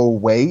Diego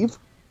Wave.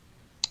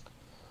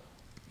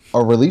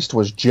 Released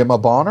was Gemma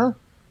Bonner,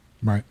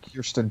 right?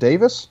 Kirsten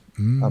Davis,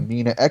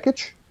 Amina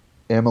Ekic,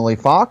 Emily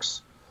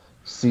Fox,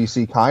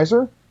 Cece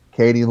Kaiser,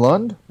 Katie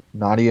Lund,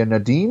 Nadia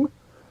Nadim,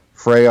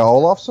 Freya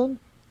Olofsson,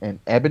 and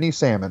Ebony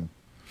Salmon.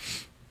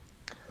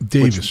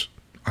 Davis.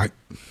 I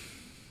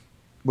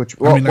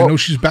know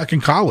she's back in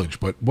college,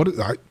 but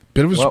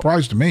bit of a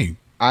surprise to me.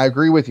 I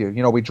agree with you.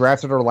 We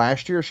drafted her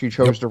last year. She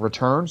chose to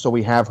return, so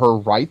we have her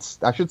rights.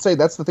 I should say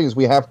that's the thing is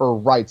we have her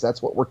rights.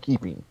 That's what we're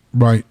keeping.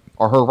 Right.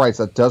 Are her rights.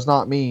 That does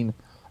not mean,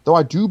 though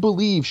I do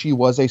believe she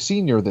was a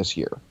senior this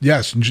year.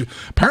 Yes, and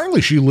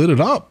apparently she lit it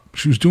up.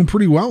 She was doing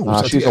pretty well.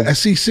 Was she's a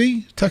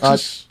SEC,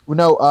 Texas?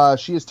 No,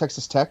 she is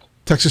Texas Tech.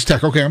 Texas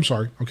Tech. Okay, I'm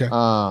sorry. Okay.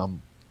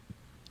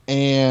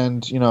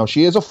 And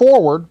she is a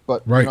forward,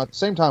 but right. At the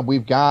same time,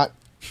 we've got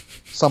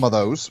some of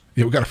those.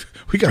 Yeah, we got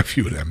a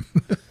few of them.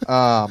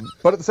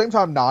 But at the same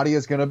time, Nadia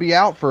is going to be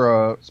out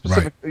for a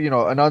specific,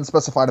 an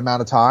unspecified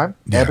amount of time.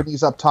 Yeah.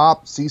 Ebony's up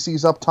top,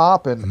 Cece's up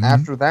top, and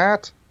after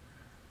that,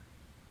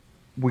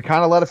 we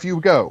kind of let a few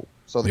go.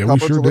 So the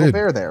cupboard's a little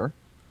bare there.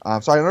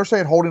 So I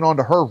understand holding on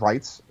to her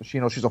rights.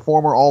 She's a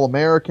former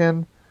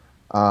All-American.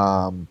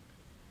 Let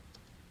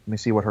me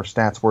see what her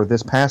stats were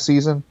this past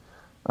season.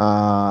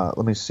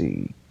 Let me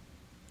see.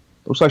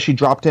 Looks like she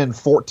dropped in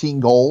 14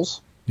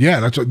 goals. Yeah,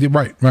 that's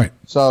right.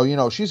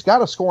 So, she's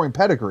got a scoring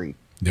pedigree.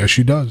 Yeah,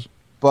 she does.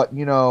 But,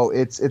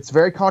 it's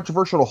very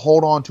controversial to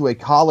hold on to a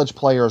college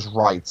player's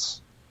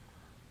rights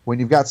when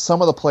you've got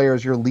some of the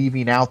players you're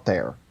leaving out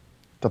there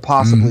to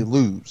possibly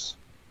lose.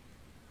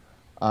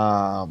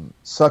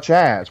 Such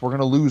as, we're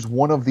going to lose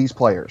one of these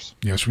players.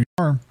 Yes, we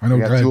are. I know.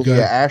 We got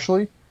Julia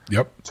Ashley.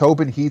 Yep.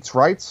 Tobin Heath's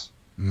rights.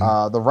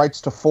 The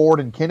rights to Ford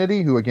and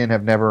Kennedy, who, again,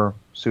 have never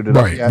suited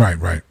up yet.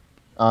 Right.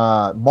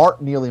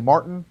 Neely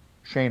Martin,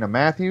 Shayna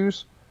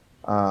Matthews,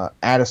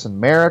 Addison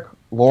Merrick,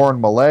 Lauren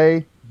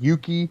Millay,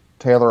 Yuki,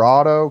 Taylor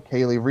Otto,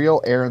 Kaylee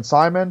Reel, Aaron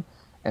Simon,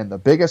 and the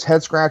biggest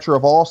head-scratcher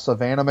of all,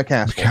 Savannah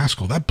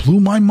McCaskill. That blew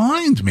my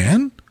mind,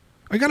 man.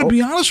 I got to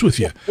be honest with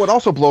you. What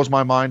also blows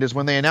my mind is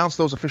when they announced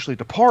those officially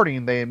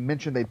departing, they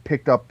mentioned they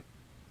picked up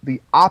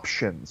the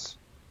options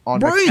on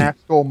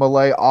McCaskill,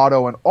 Millay,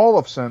 Otto, and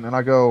Olofsson, and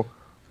I go,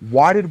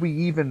 why did we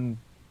even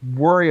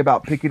worry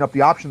about picking up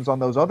the options on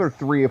those other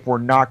 3 if we're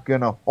not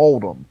going to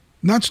hold them?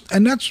 That's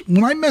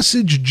when I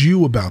messaged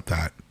you about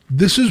that.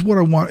 This is what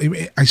I want.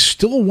 I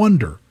still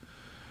wonder.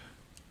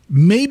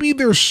 Maybe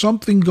there's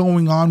something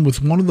going on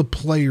with one of the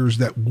players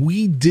that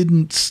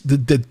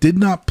that did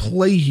not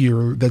play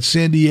here. That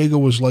San Diego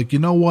was like, you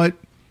know what,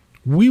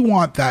 we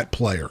want that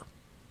player.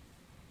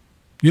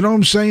 You know what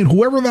I'm saying?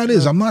 Whoever that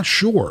is, I'm not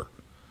sure,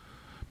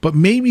 but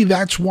maybe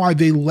that's why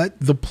they let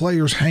the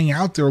players hang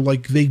out there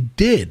like they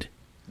did.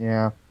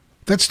 Yeah.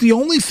 That's the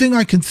only thing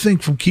I can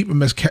think from keeping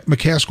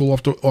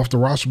McCaskill off the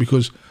roster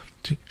because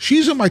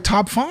she's in my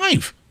top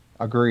 5.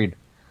 Agreed.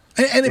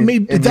 And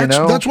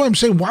that's what I'm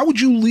saying. Why would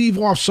you leave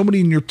off somebody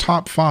in your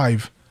top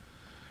 5,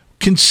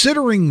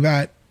 considering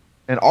that?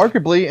 And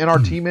arguably in our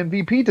team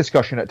MVP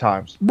discussion at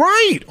times.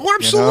 Right. Oh,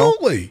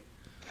 absolutely.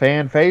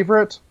 Fan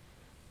favorite.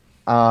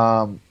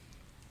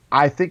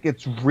 I think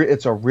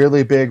it's a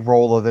really big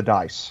roll of the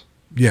dice.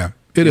 Yeah,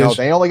 it is.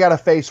 They only got to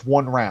face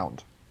one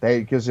round.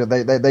 They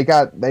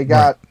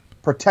got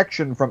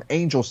protection from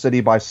Angel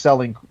City by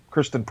selling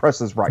Kristen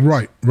Press's rights.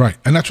 Right.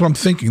 And that's what I'm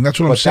thinking. That's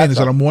what I'm saying is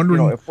that I'm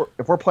wondering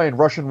if we're playing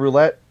Russian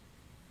roulette,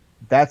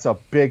 that's a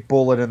big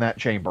bullet in that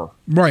chamber.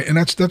 Right. And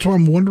that's why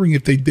I'm wondering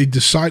if they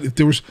decide if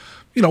there was,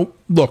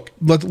 look,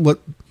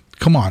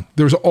 come on.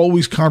 There's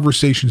always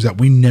conversations that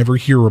we never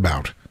hear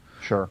about.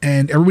 Sure.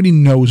 And everybody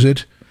knows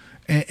it.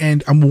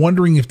 And I'm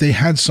wondering if they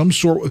had some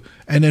sort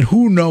and then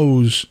who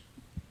knows,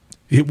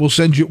 we'll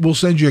send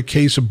you a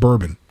case of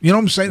bourbon. You know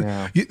what I'm saying?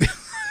 Yeah.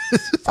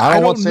 I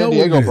don't want San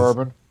Diego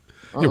bourbon.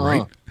 You're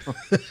right.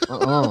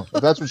 If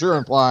that's what you're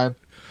implying.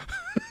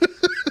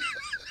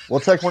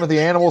 We'll take one of the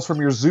animals from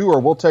your zoo, or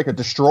we'll take a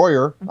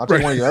destroyer. I'll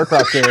take one of your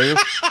aircraft carriers.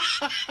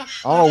 I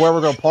don't know where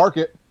we're going to park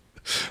it.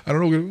 I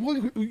don't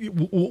know.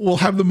 We'll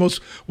have the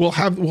most. We'll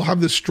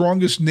have the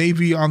strongest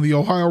navy on the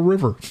Ohio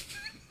River.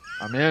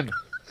 I'm in.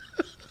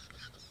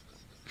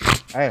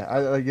 Hey,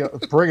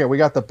 bring it. We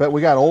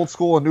got old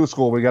school and new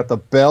school. We got the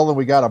Bell, and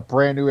we got a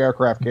brand new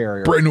aircraft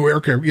carrier. Brand new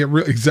aircraft. Yeah,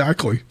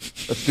 exactly.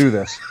 Let's do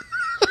this.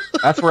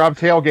 That's where I'm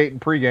tailgating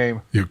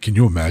pregame. Yeah, can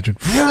you imagine?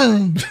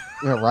 Yeah,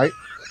 right.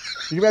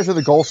 Can you imagine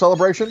the goal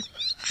celebration?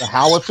 The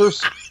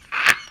howitzers.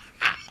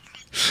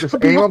 Just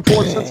aim them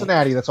towards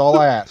Cincinnati. That's all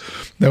I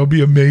ask. That would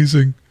be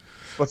amazing.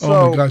 But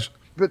oh my gosh!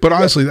 But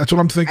honestly, that's what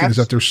I'm thinking. Is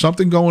that there's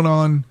something going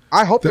on?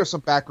 I hope there's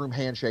some backroom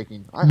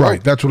handshaking.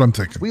 Right. That's what I'm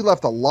thinking. We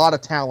left a lot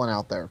of talent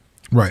out there.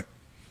 Right.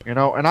 You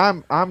know, and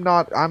I'm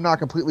not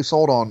completely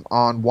sold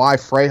on why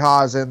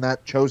Freja is in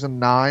that chosen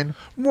 9.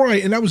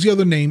 Right, and that was the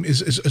other name.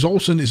 Is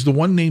Olsen is the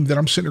one name that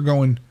I'm sitting there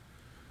going,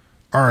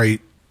 all right,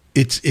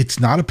 it's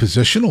not a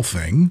positional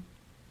thing.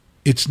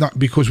 It's not,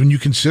 because when you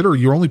consider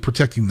you're only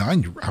protecting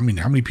 9. I mean,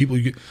 how many people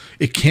you get?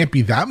 It can't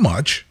be that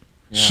much.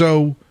 Yeah.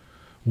 So,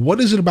 what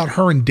is it about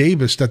her and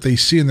Davis that they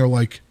see and they're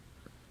like,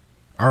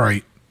 all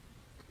right,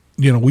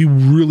 you know, we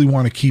really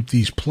want to keep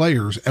these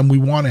players and we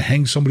want to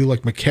hang somebody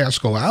like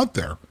McCaskill out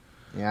there.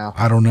 Yeah.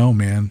 I don't know,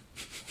 man.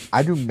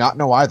 I do not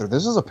know either.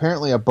 This is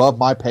apparently above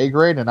my pay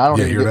grade, and I don't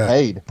even get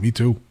paid. Me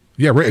too.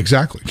 Yeah, right.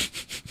 Exactly.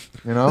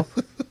 You know,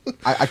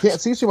 I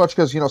can't see too much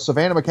because, you know,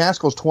 Savannah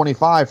McCaskill's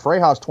 25,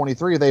 Freja's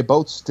 23. They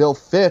both still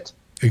fit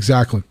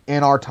exactly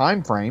in our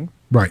time frame.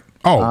 Right.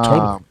 Oh,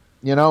 totally.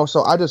 You know,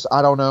 so I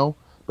don't know.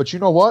 But you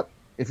know what?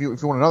 If you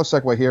want another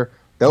segue here,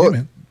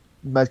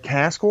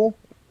 McCaskill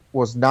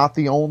was not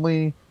the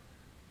only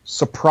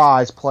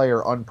surprise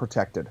player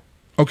unprotected.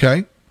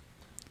 Okay.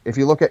 If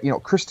you look at, you know,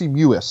 Christy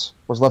Mewis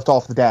was left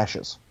off the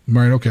dashes.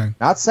 Right, okay.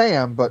 Not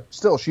Sam, but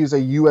still, she's a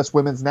U.S.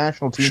 women's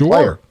national team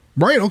player.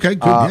 Right, okay,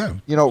 good, yeah.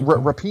 You know,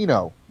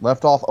 Rapinoe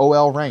left off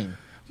OL Reign.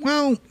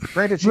 Well,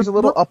 granted, she's a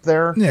little up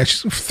there. Yeah,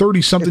 she's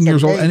 30-something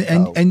years old,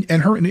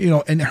 and her, you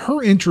know, and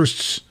her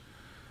interests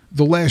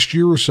the last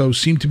year or so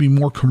seem to be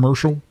more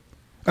commercial.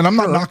 And I'm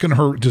not knocking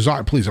her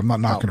desire. Please, I'm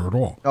not knocking her at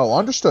all. No,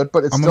 understood,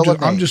 but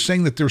I'm just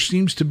saying that there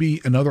seems to be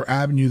another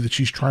avenue that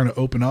she's trying to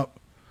open up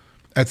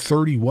at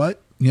 30.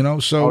 What? You know,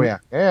 so. Oh,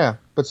 yeah.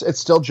 But it's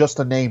still just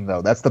a name,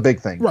 though. That's the big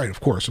thing. Right, of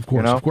course.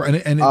 You know?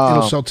 And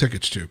it'll sell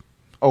tickets, too.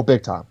 Oh,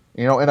 big time.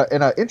 You know, and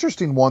an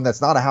interesting one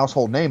that's not a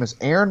household name is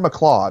Aaron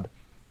McLeod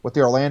with the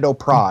Orlando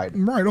Pride.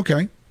 Right,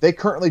 okay. They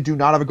currently do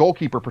not have a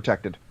goalkeeper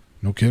protected.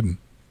 No kidding.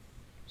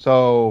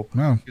 So,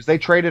 because they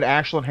traded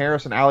Ashlyn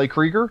Harris and Allie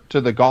Krieger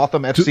to the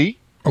Gotham FC.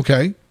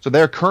 Okay. So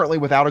they're currently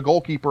without a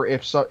goalkeeper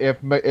if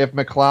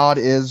McLeod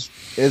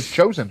is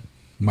chosen.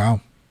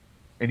 Wow.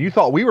 And you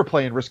thought we were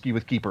playing risky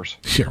with keepers.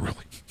 Yeah, really.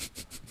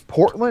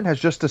 Portland has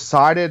just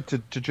decided to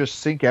just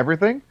sink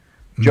everything.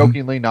 Mm-hmm.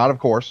 Jokingly, not of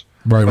course.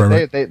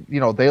 Right.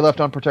 They left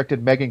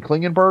unprotected Megan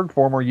Klingenberg,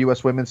 former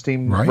U.S. women's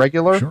team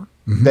regular. Sure.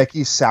 Mm-hmm.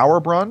 Becky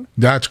Sauerbrunn.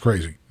 That's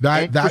crazy.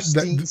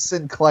 Christine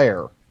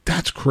Sinclair.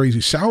 That's crazy.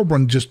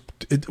 Sauerbrunn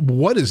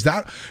what is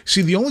that?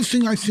 See, the only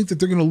thing I think that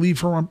they're going to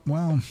leave her on,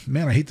 well,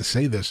 man, I hate to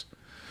say this.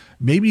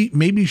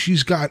 Maybe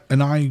she's got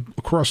an eye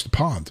across the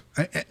pond.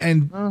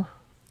 And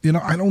you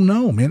know, I don't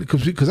know, man,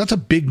 because that's a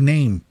big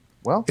name.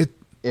 Well,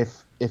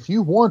 if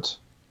you want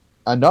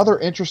another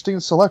interesting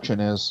selection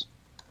is,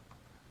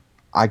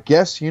 I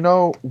guess, you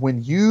know,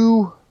 when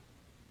you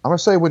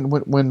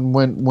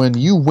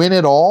win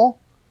it all,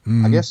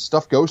 I guess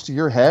stuff goes to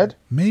your head.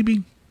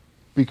 Maybe.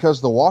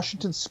 Because the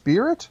Washington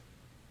Spirit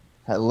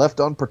had left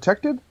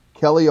unprotected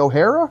Kelly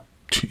O'Hara,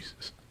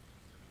 Jesus,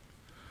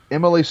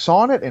 Emily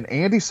Sonnet, and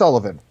Andy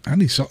Sullivan.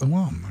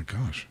 Oh my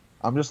gosh.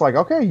 I'm just like,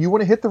 okay, you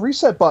want to hit the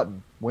reset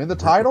button, win the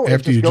title,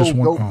 after and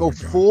go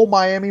full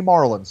Miami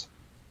Marlins.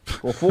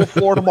 Go full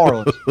Florida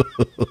Marlins.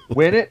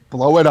 Win it,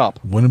 blow it up.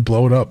 Win and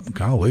blow it up.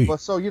 Golly. But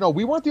so, you know,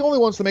 we weren't the only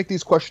ones to make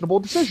these questionable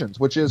decisions,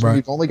 which is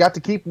we've only got to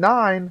keep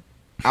 9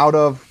 out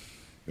of,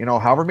 you know,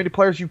 however many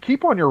players you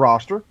keep on your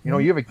roster. You know,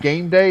 you have a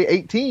game day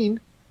 18.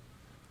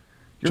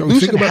 You're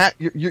losing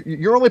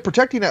you're only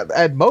protecting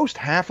at most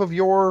half of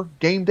your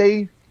game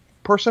day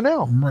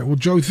personnel. Right. Well,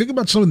 Joey, think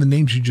about some of the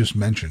names you just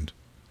mentioned.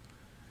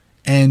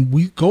 And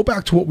we go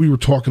back to what we were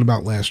talking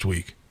about last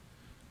week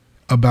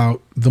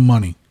about the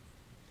money.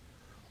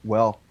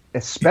 Well,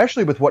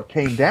 especially with what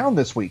came down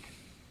this week,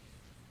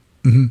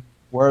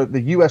 where the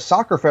U.S.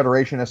 Soccer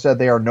Federation has said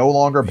they are no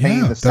longer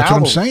paying the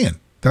salary.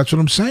 That's what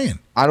I'm saying.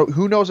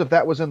 Who knows if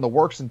that was in the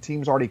works and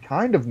teams already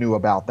kind of knew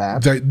about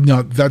that.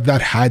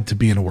 That had to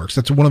be in the works.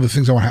 That's one of the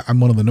things on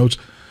one of the notes.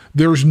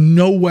 There's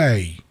no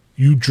way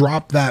you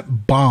drop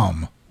that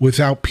bomb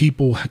without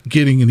people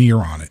getting an ear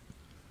on it.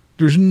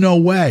 There's no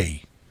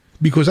way,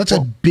 because that's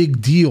a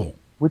big deal.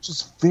 Which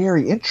is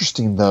very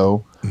interesting,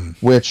 though,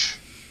 which,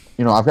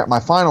 you know, I've got my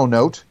final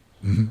note.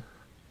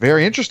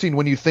 Very interesting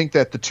when you think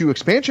that the 2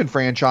 expansion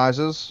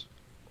franchises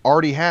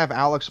already have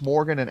Alex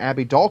Morgan and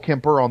Abby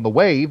Dahlkemper on the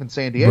Wave in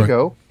San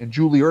Diego, and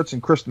Julie Ertz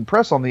and Kristen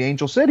Press on the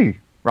Angel City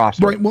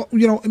roster. Right. Well,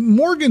 you know,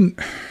 Morgan,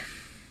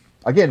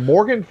 Again,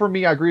 Morgan, for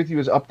me, I agree with you,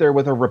 is up there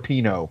with a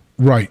Rapinoe.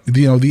 Right.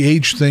 The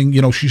age thing,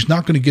 she's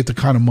not going to get the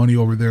kind of money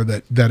over there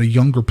that a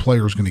younger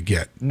player is going to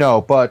get.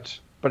 No, but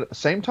at the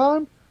same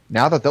time,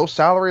 now that those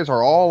salaries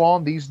are all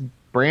on these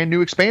brand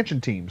new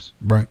expansion teams.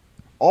 Right.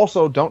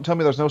 Also, don't tell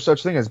me there's no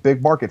such thing as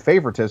big market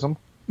favoritism.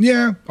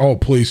 Yeah. Oh,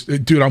 please,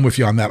 dude, I'm with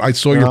you on that. I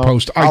saw your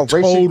post.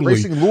 Racing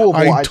Louisville,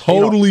 I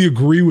totally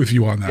agree with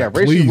you on that. Yeah,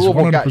 Racing Louisville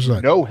 100%.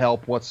 got no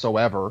help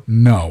whatsoever.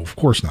 No, of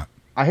course not.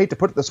 I hate to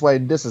put it this way,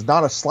 and this is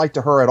not a slight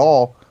to her at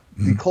all.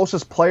 The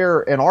closest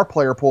player in our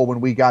player pool when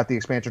we got the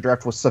expansion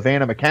draft was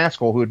Savannah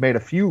McCaskill, who had made a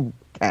few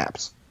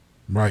caps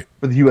right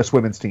for the U.S.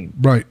 women's team.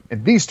 Right.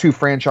 And these two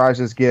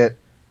franchises get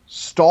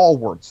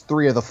stalwarts,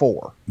 3 of the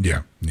 4.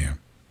 Yeah.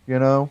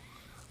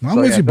 I'm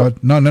with you, bud.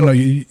 No.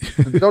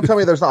 Don't tell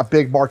me there's not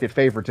big market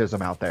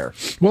favoritism out there.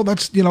 Well,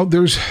 that's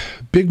there's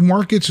big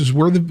markets is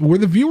where the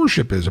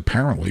viewership is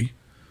apparently.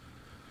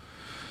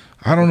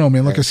 I don't know,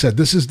 man. Like I said,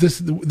 this is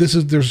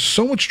there's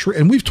so much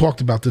and we've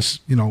talked about this,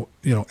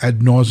 ad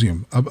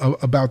nauseum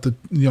about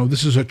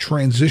this is a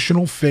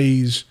transitional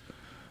phase.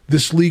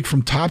 This league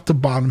from top to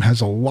bottom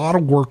has a lot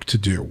of work to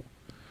do.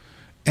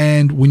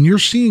 And when you're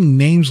seeing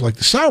names like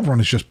the South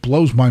Run, it just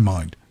blows my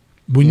mind.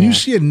 When you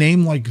see a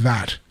name like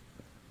that,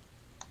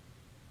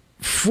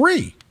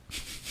 free.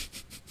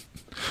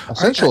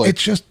 Essentially.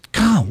 It's just,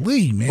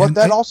 golly, man. But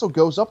that also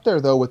goes up there,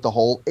 though, with the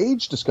whole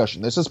age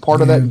discussion. This is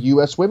part of that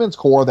U.S. women's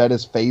core that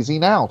is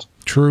phasing out.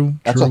 True.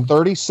 That's a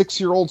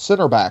 36-year-old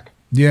center back.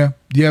 Yeah,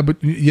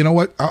 but you know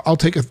what? I'll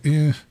take a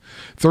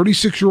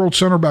 36-year-old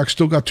center back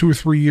still got 2 or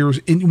 3 years.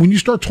 And when you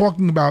start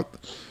talking about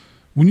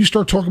what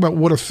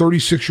a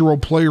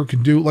 36-year-old player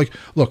can do, like,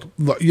 look,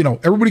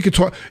 everybody could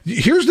talk.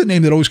 Here's the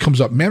name that always comes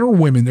up: men or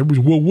women.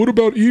 Everybody's, well, what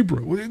about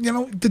Ibra?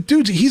 Well, the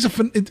dude,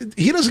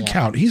 he doesn't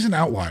count. He's an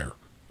outlier.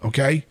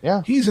 Okay?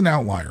 Yeah. He's an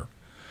outlier.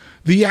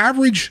 The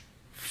average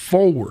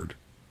forward,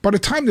 by the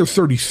time they're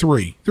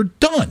 33, they're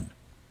done.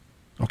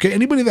 Okay?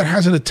 Anybody that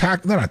has an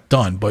attack, they're not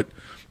done, but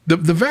the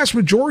vast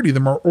majority of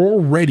them are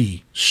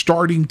already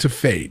starting to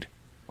fade.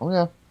 Oh,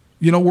 yeah.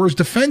 Whereas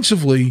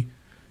defensively,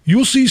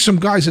 you'll see some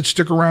guys that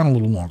stick around a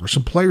little longer,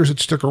 some players that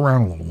stick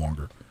around a little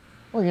longer.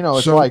 Well,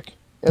 it's like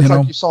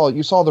you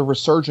saw the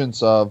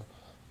resurgence of,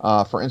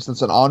 for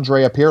instance, an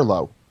Andrea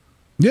Pirlo.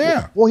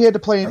 Yeah. Well, he had to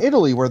play in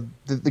Italy, where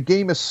the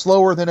game is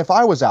slower than if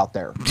I was out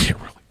there. Yeah,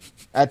 really.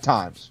 At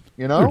times,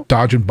 They're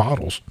dodging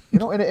bottles.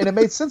 And it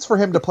made sense for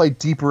him to play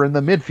deeper in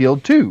the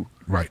midfield too.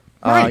 Right.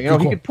 He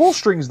could pull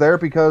strings there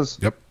because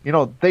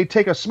they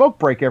take a smoke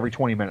break every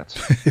 20 minutes.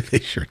 They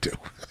sure do.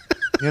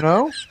 You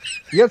got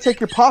to take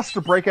your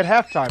pasta break at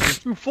halftime.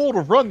 You're too full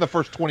to run the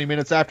first 20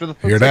 minutes after the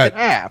second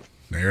half.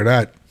 Hear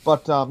that.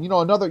 But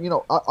another,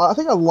 I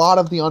think a lot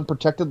of the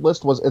unprotected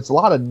list it's a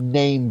lot of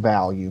name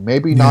value,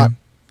 maybe not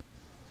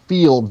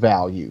field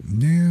value.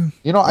 Yeah.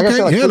 I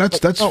guess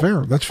that's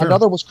fair. That's fair.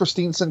 Another was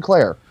Christine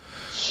Sinclair,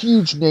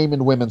 huge name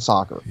in women's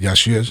soccer. Yes,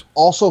 she is.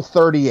 Also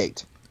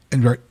 38.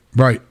 And right.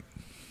 I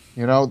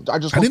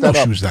didn't know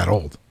she was that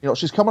old.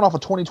 She's coming off a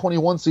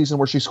 2021 season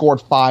where she scored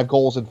 5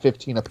 goals in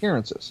 15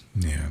 appearances.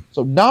 Yeah.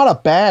 So not a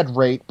bad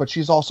rate, but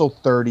she's also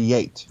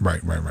 38.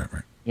 Right.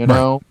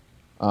 Well,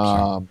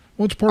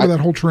 it's part of that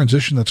whole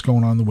transition that's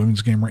going on in the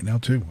women's game right now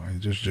too.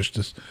 Just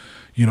this,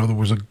 there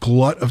was a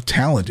glut of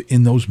talent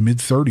in those mid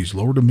 30s,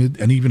 lower to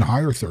mid, and even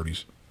higher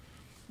 30s.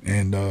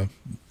 And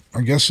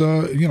I guess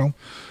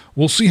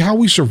we'll see how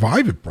we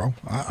survive it, bro.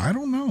 I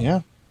don't know.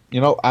 Yeah.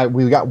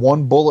 We got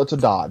one bullet to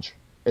dodge.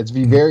 It's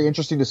very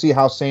interesting to see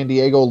how San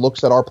Diego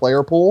looks at our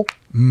player pool.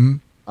 Mm-hmm.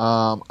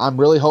 I'm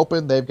really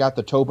hoping they've got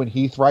the Tobin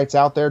Heath rights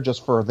out there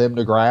just for them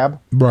to grab.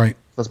 Right.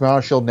 Let's be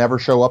honest, she'll never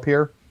show up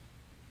here.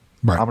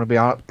 Right. I'm gonna be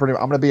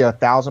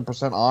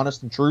 1,000%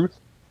 honest and truth.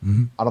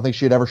 Mm-hmm. I don't think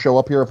she'd ever show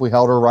up here if we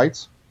held her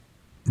rights.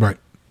 Right.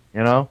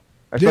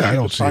 Especially I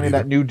don't see signing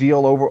that new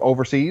deal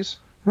overseas.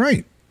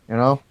 Right.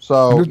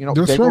 So they're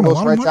taking throwing a those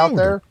lot of rights money out over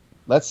there.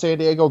 Let San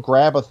Diego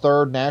grab a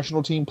third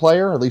national team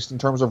player, at least in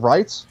terms of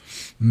rights,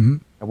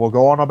 and we'll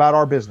go on about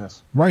our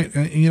business. Right.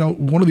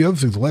 And, one of the other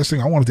things, the last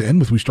thing I wanted to end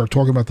with, we start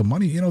talking about the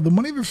money. The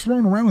money they're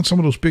throwing around in some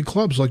of those big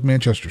clubs like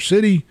Manchester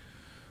City,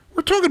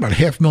 we're talking about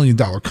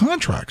 $500,000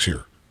 contracts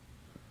here.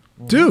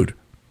 Dude,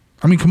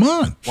 I mean, come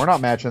on. We're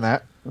not matching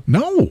that.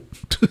 No.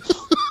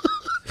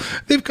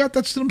 They've got,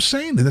 that's what I'm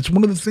saying. And that's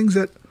one of the things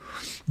that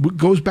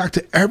goes back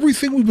to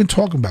everything we've been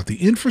talking about,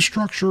 the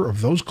infrastructure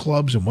of those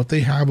clubs and what they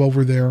have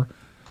over there.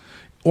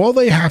 All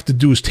they have to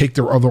do is take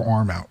their other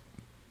arm out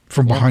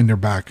from behind their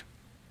back,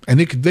 and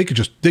they could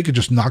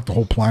just knock the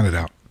whole planet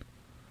out.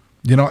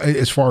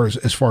 As far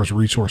as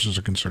resources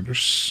are concerned, there's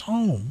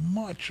so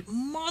much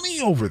money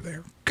over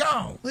there.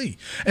 Golly,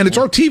 and it's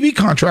our TV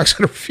contracts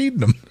that are feeding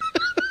them.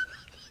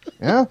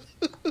 Yeah.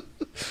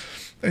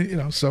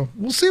 And, so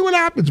we'll see what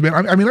happens, man.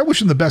 I mean, I wish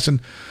them the best, and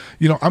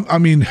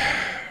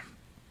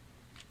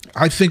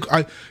I think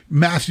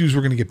Matthews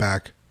we're going to get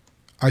back.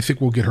 I think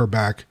we'll get her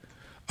back.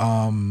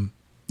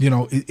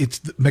 It's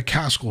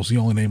McCaskill's the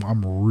only name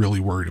I'm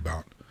really worried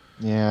about.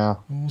 Yeah.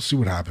 We'll see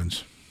what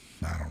happens.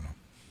 I don't know.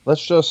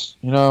 Let's just,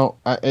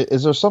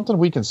 is there something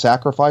we can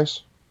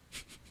sacrifice?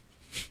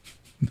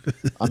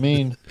 I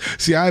mean,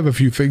 see, I have a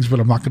few things, but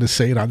I'm not going to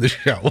say it on the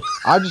show.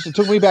 it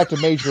took me back to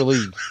Major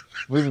League.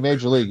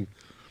 Major League.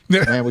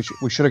 Yeah. Man,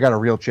 we should have got a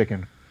real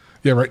chicken.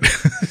 Yeah, right.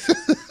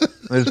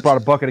 They just brought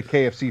a bucket of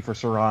KFC for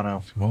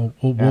Serrano. Well,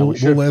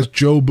 we'll ask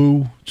Joe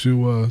Boo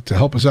to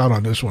help us out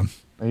on this one.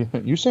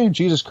 You saying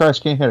Jesus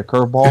Christ can't hit a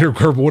curveball? Hit a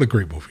curveball. What a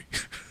great movie.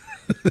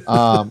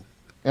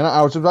 And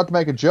I was about to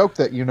make a joke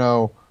that,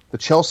 the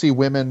Chelsea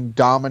women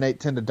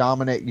tend to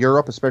dominate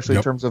Europe, especially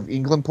in terms of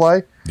England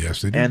play.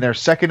 Yes, they do. And they're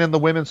second in the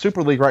Women's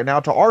Super League right now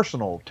to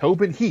Arsenal,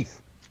 Tobin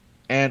Heath,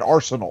 and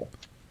Arsenal.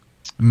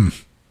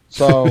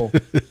 So,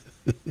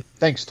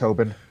 thanks,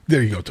 Tobin.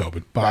 There you go,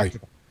 Tobin. Bye.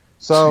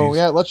 So,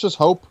 let's just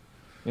hope,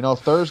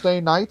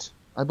 Thursday night,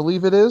 I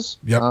believe it is.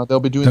 Yep. They'll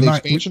be doing the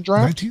expansion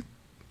draft. 19th?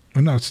 Oh,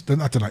 no, it's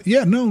not tonight.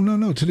 Yeah,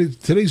 no.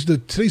 Today's the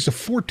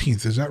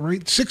 14th. Is that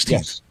right? 16th.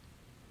 Yes.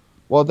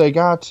 Well, they're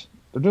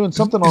doing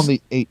something on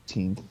the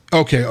 18th.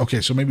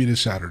 Okay. So maybe it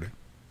is Saturday.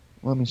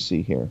 Let me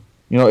see here.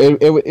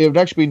 It would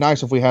actually be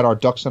nice if we had our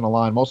ducks in a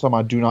line. Most of them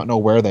I do not know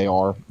where they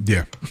are.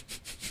 Yeah.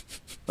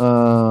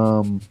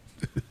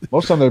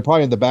 Most of them they're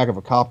probably in the back of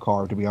a cop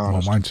car, to be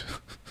honest.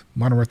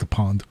 Mine are at the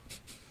pond.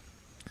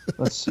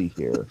 Let's see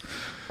here.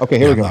 Okay,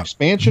 here we go.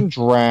 Expansion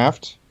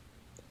draft.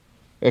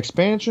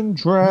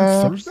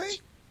 Thursday?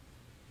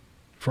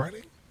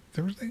 Friday?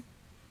 Thursday?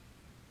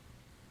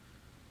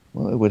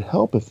 Well, it would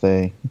help if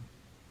they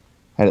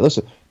had it.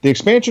 Listen, the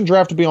expansion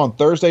draft will be on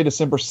Thursday,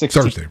 December 16th.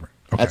 Thursday, right.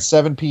 Okay. At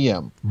 7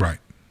 p.m. Right.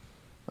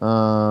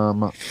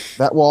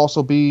 That will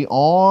also be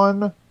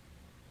on...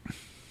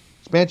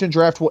 Expansion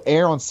draft will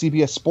air on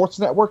CBS Sports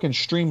Network and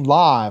stream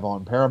live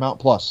on Paramount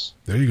Plus.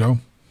 There you go.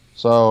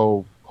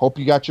 So, hope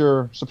you got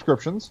your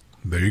subscriptions.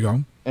 There you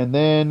go. And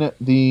then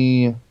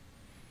the...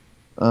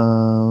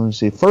 let's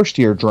see, first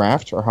year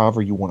draft, or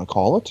however you want to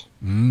call it.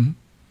 Mm-hmm.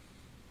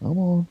 Come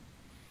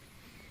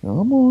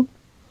on.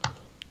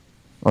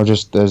 Or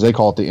just, as they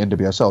call it, the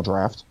NWSL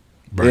draft.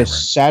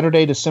 It's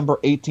Saturday, December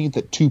 18th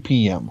at 2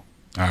 p.m.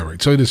 All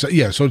right. So it is,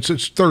 so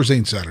it's Thursday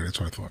and Saturday. That's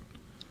what I thought.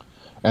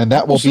 And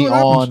that will be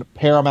on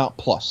Paramount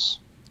Plus.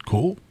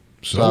 Cool.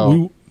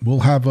 So we'll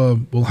have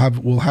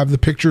the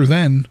picture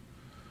then.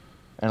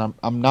 And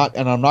I'm not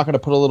going to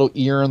put a little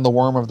ear in the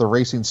worm of the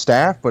racing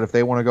staff, but if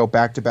they want to go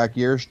back-to-back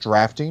years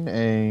drafting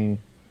a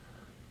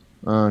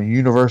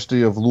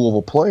University of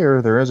Louisville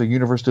player, there is a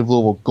University of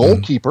Louisville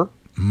goalkeeper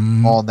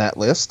on that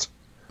list.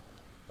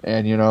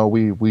 And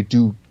we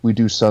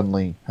do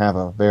suddenly have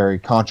a very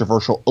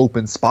controversial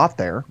open spot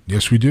there.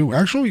 Yes, we do.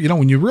 Actually,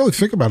 when you really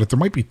think about it, there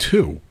might be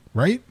two,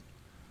 right?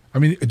 I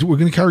mean, we're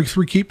going to carry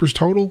 3 keepers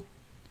total,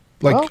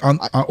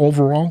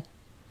 overall.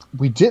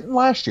 We didn't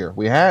last year.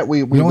 We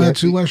only had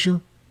 2 last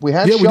year. We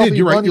had Shelby, we did.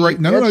 You're right. You're right.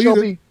 No, you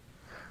did.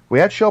 We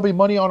had Shelby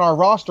Money on our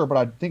roster, but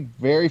I think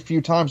very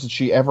few times did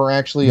she ever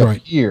actually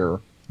appear.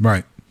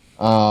 Right.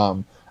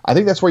 I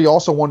think that's where you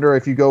also wonder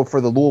if you go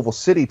for the Louisville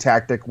City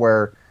tactic,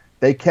 where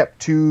they kept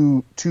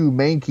two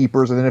main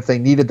keepers, and then if they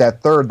needed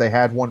that third, they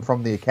had one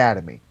from the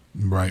academy.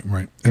 Right.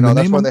 And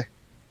that's where they.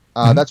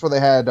 That's where they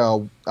had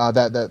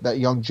that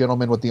young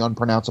gentleman with the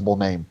unpronounceable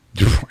name.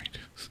 Right.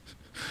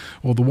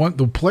 Well,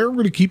 the player we're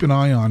going to keep an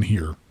eye on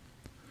here,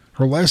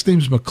 her last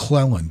name's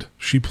McClelland.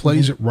 She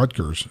plays at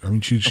Rutgers. I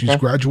mean, she's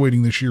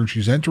graduating this year, and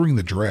she's entering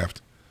the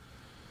draft.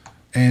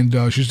 And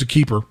she's the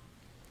keeper,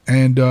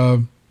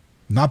 and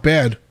not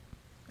bad.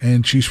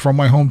 And she's from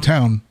my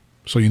hometown,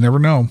 so you never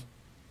know.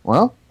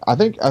 Well, I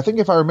think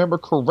if I remember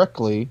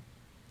correctly,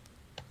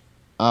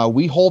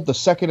 we hold the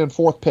 2nd and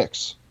 4th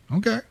picks.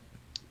 Okay.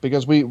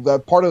 Because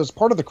part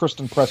of the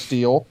Kristen Press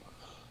deal,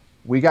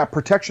 we got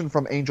protection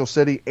from Angel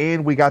City,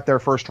 and we got their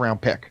first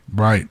round pick.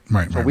 Right.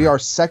 So we are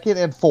 2nd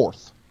and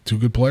 4th. 2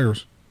 good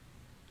players,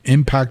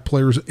 impact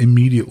players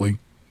immediately.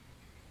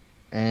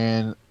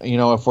 And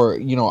if we're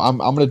I'm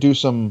going to do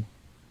some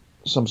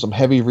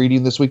heavy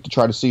reading this week to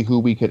try to see who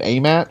we could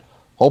aim at.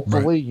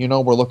 Hopefully,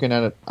 we're looking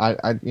at it.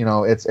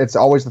 It's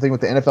always the thing with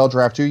the NFL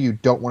draft too. You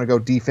don't want to go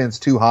defense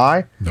too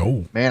high.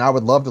 No, man, I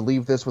would love to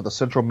leave this with a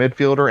central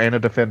midfielder and a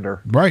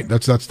defender. Right.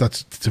 That's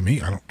to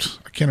me. I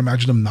can't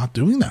imagine them not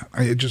doing that.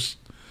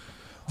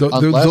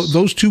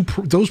 Those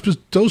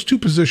two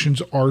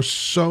positions are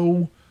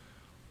so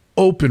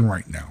open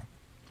right now,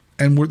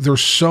 and they're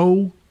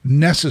so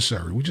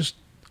necessary.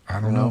 I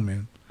don't know,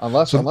 man.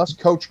 Unless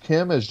Coach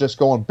Kim is just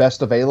going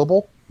best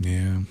available.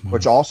 Yeah. Well,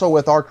 which also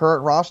with our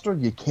current roster,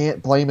 you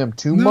can't blame him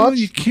too much. No,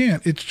 you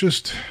can't. It's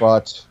just.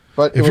 But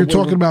if you're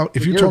talking about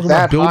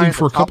building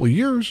for a couple of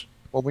years.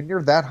 Well, when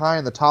you're that high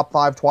in the top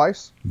 5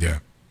 twice. Yeah.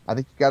 I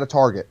think you got a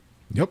target.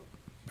 Yep.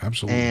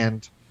 Absolutely.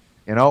 And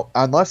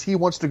unless he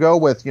wants to go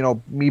with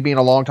me being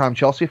a longtime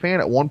Chelsea fan,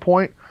 at one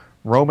point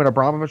Roman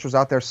Abramovich was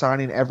out there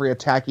signing every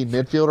attacking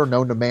midfielder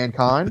known to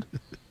mankind.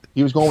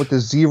 He was going with the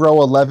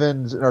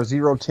 0-11 or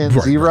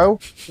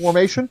 0-10-0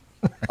 formation.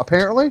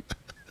 Apparently.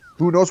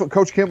 Who knows what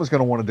Coach Kim was going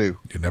to want to do?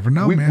 You never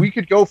know, man. We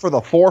could go for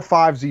the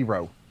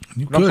 4-5-0.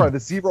 I'm sorry, the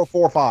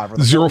 0-4-5. Or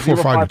the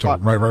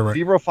 0-4-5. Right.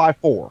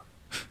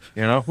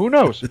 0-5-4. Who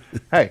knows?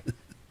 Hey,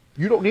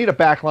 you don't need a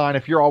back line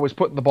if you're always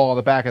putting the ball in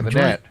the back of the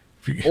net.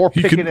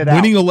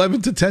 Winning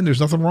 11-10, there's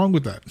nothing wrong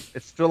with that.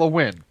 It's still a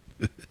win.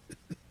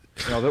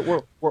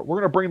 That we're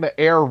going to bring the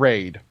air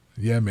raid.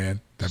 Yeah,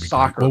 man. That'd be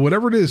soccer. Great. Well,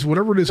 whatever it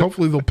is,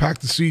 hopefully they'll pack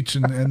the seats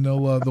and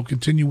they'll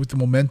continue with the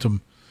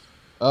momentum.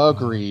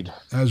 Agreed.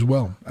 As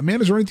well.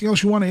 Amanda, is there anything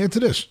else you want to add to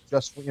this?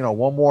 Just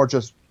one more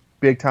just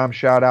big time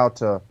shout out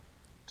to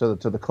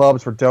the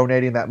clubs for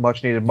donating that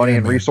much needed money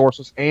and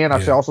resources. And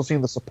I've also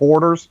seen the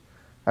supporters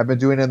have been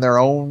doing it in their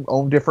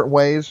own different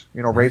ways,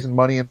 raising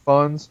money and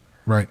funds.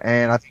 Right.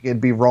 And I think it'd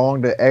be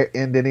wrong to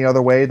end any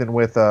other way than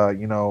with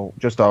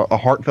just a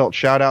heartfelt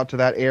shout out to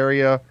that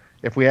area.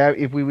 If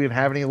we would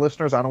have any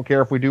listeners, I don't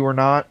care if we do or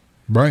not.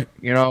 Right.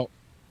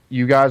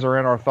 You guys are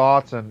in our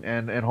thoughts,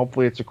 and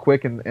hopefully it's a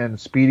quick and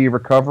speedy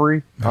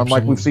recovery,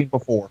 unlike we've seen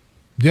before.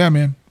 Yeah,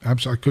 man.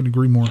 Absolutely, I couldn't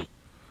agree more.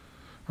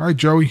 All right,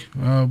 Joey.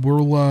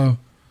 We'll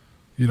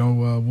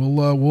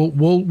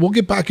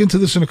get back into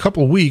this in a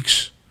couple of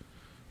weeks,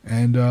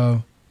 and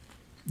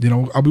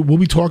we'll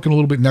be talking a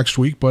little bit next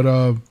week.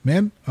 But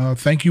man,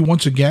 thank you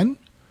once again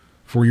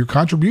for your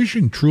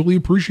contribution. Truly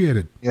appreciate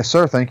it. Yes,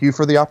 sir. Thank you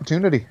for the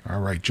opportunity.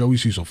 All right, Joey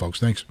Cecil, folks.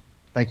 Thanks.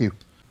 Thank you.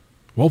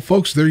 Well,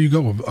 folks, there you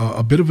go.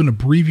 A bit of an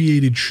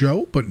abbreviated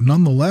show, but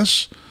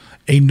nonetheless,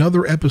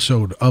 another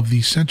episode of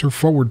the Center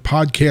Forward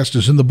podcast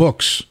is in the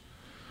books.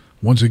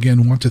 Once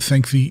again, want to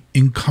thank the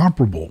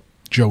incomparable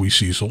Joey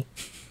Cecil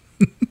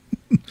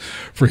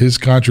for his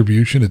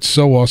contribution. It's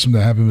so awesome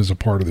to have him as a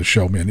part of the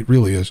show, man. It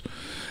really is.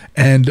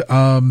 And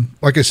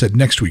like I said,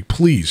 next week,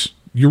 please,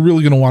 you're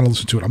really going to want to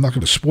listen to it. I'm not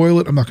going to spoil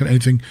it. I'm not going to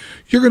anything.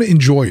 You're going to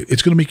enjoy it.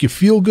 It's going to make you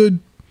feel good.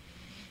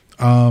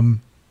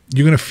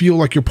 You're going to feel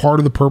like you're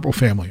part of the Purple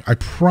family. I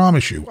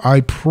promise you. You're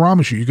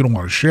going to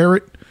want to share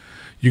it.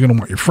 You're going to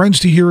want your friends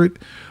to hear it.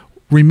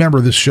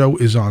 Remember, this show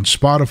is on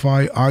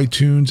Spotify,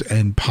 iTunes,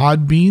 and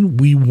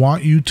Podbean. We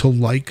want you to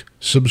like,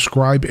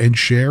 subscribe, and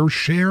share.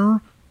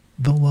 Share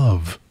the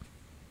love.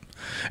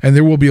 And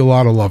there will be a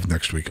lot of love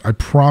next week. I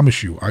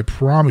promise you.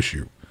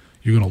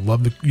 You're going to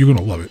love it.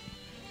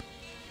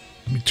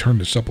 Let me turn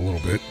this up a little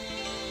bit.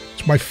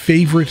 It's my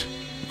favorite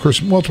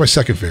Christmas. Well, it's my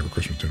second favorite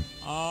Christmas tune.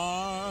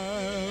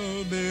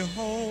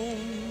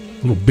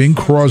 Little Bing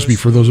Crosby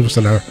for those of us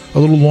that are a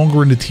little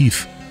longer in the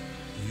teeth.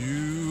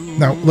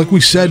 Now, like we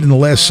said in the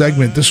last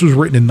segment, this was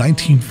written in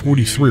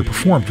 1943,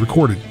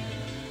 recorded.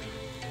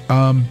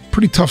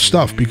 Pretty tough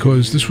stuff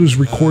because this was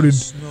recorded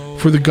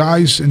for the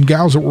guys and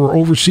gals that were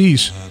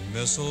overseas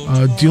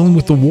dealing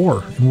with the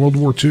war in World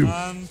War II.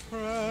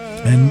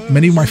 And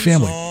many of my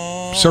family,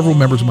 several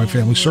members of my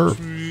family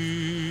served.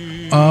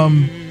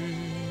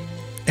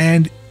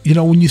 And,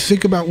 when you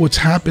think about what's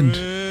happened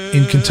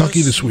in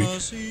Kentucky this week,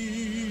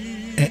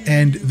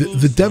 and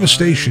the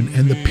devastation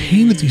and the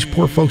pain that these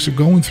poor folks are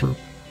going through.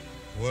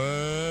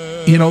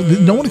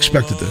 No one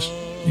expected this.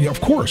 Of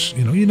course,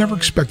 you never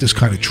expect this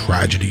kind of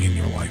tragedy in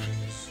your life.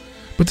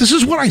 But this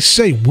is what I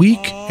say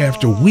week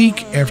after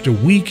week after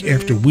week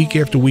after week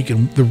after week.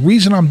 And the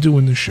reason I'm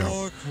doing this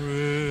show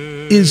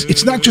is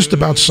it's not just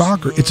about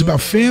soccer. It's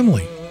about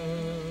family.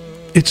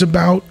 It's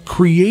about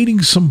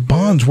creating some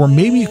bonds where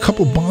maybe a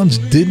couple bonds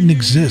didn't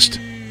exist.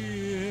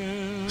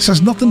 This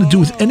has nothing to do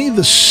with any of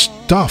the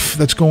stuff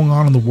that's going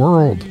on in the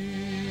world.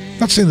 I'm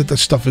not saying that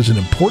stuff isn't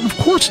important. Of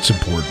course it's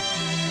important.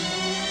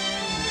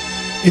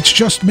 It's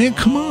just, man,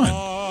 come on.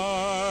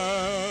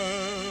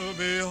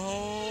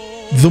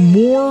 The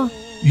more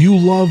you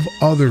love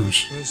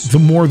others, the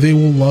more they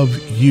will love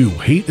you.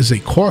 Hate is a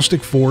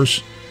caustic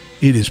force.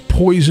 It is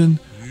poison.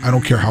 I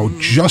don't care how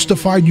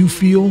justified you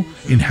feel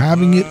in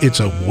having it. It's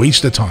a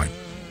waste of time.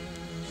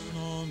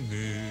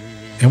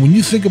 And when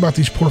you think about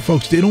these poor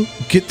folks, they don't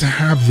get to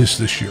have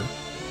this year.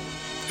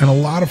 And a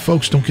lot of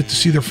folks don't get to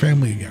see their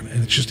family again.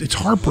 And it's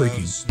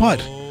heartbreaking.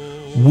 But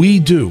we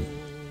do.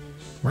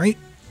 Right?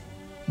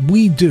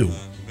 We do.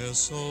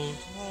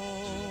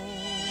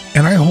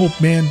 And I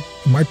hope, man,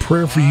 my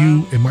prayer for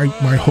you and my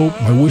hope,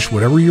 my wish,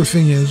 whatever your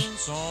thing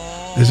is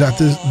that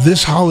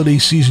this holiday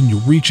season you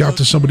reach out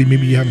to somebody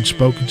maybe you haven't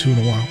spoken to in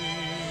a while.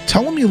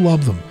 Tell them you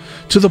love them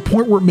to the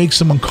point where it makes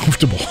them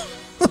uncomfortable.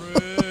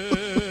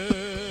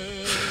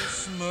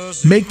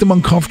 Make them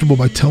uncomfortable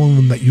by telling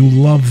them that you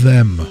love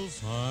them.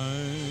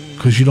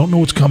 Because you don't know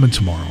what's coming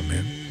tomorrow,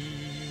 man.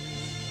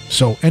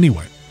 So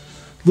anyway,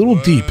 a little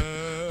deep.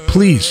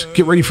 Please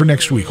get ready for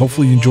next week.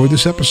 Hopefully you enjoyed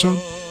this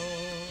episode.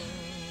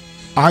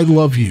 I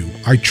love you.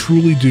 I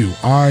truly do.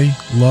 I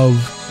love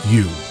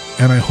you.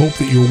 And I hope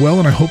that you're well,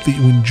 and I hope that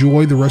you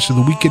enjoy the rest of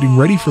the week getting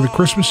ready for the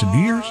Christmas and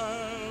New Year's.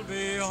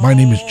 My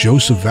name is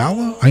Joseph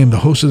Valla. I am the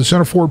host of the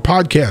Center Forward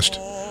podcast.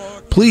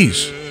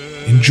 Please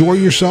enjoy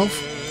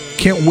yourself.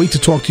 Can't wait to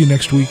talk to you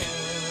next week.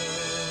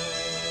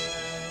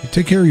 You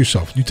take care of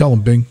yourself. You tell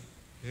them, Bing.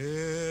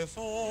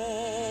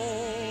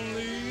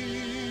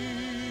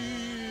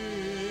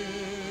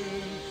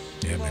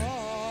 Yeah, man.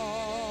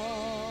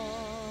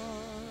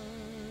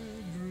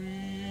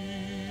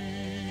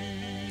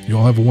 You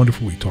all have a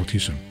wonderful week. Talk to you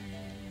soon.